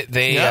Senate.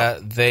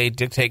 They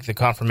dictate the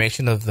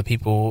confirmation of the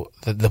people,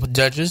 the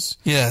judges.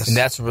 Yes. And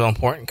that's real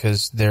important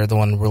because they're the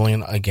one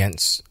ruling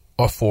against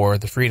or for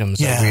the freedoms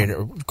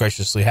that we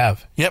graciously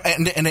have. Yep.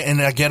 And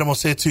again, I'm going to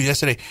say it too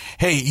yesterday.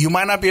 Hey, you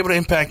might not be able to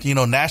impact,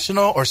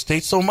 national or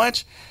state so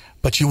much,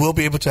 but you will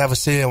be able to have a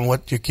say on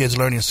what your kids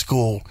learn in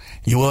school.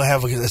 You will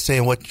have a say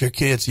on what your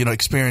kids,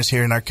 experience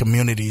here in our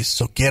communities.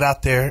 So get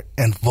out there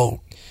and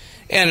vote.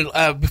 And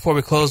before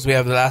we close, we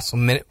have the last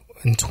minute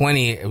and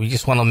 20. We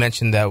just want to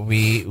mention that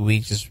we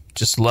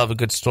just love a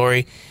good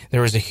story.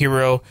 There was a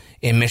hero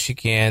in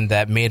Michigan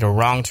that made a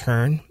wrong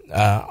turn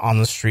on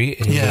the street.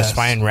 And he was an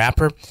aspiring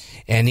rapper,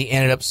 and he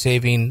ended up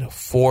saving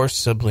 4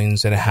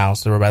 siblings in a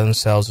house. They were by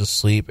themselves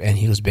asleep, and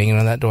he was banging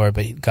on that door.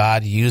 But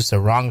God used a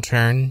wrong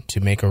turn to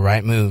make a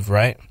right move,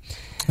 right?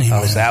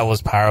 So that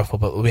was powerful.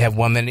 But we have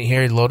 1 minute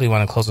here. Lodi, you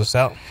want to close us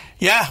out?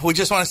 Yeah, we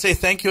just want to say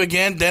thank you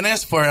again,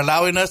 Dennis, for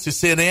allowing us to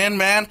sit in,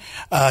 man.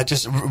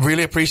 Just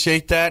really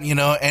appreciate that, and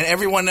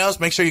everyone else,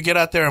 make sure you get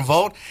out there and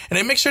vote. And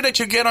then make sure that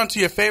you get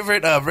onto your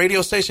favorite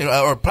radio station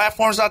or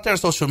platforms out there on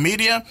social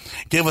media.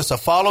 Give us a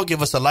follow,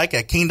 give us a like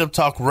at Kingdom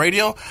Talk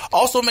Radio.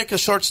 Also make a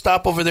short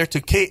stop over there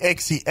to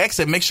KXEX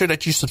and make sure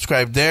that you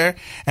subscribe there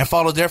and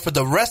follow there for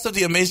the rest of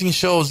the amazing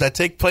shows that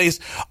take place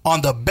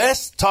on the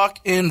best talk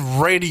in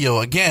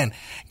radio. Again,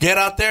 get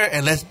out there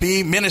and let's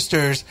be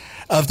ministers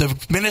of the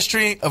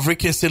ministry of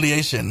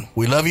reconciliation.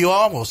 We love you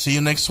all. We'll see you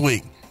next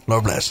week.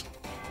 Lord bless.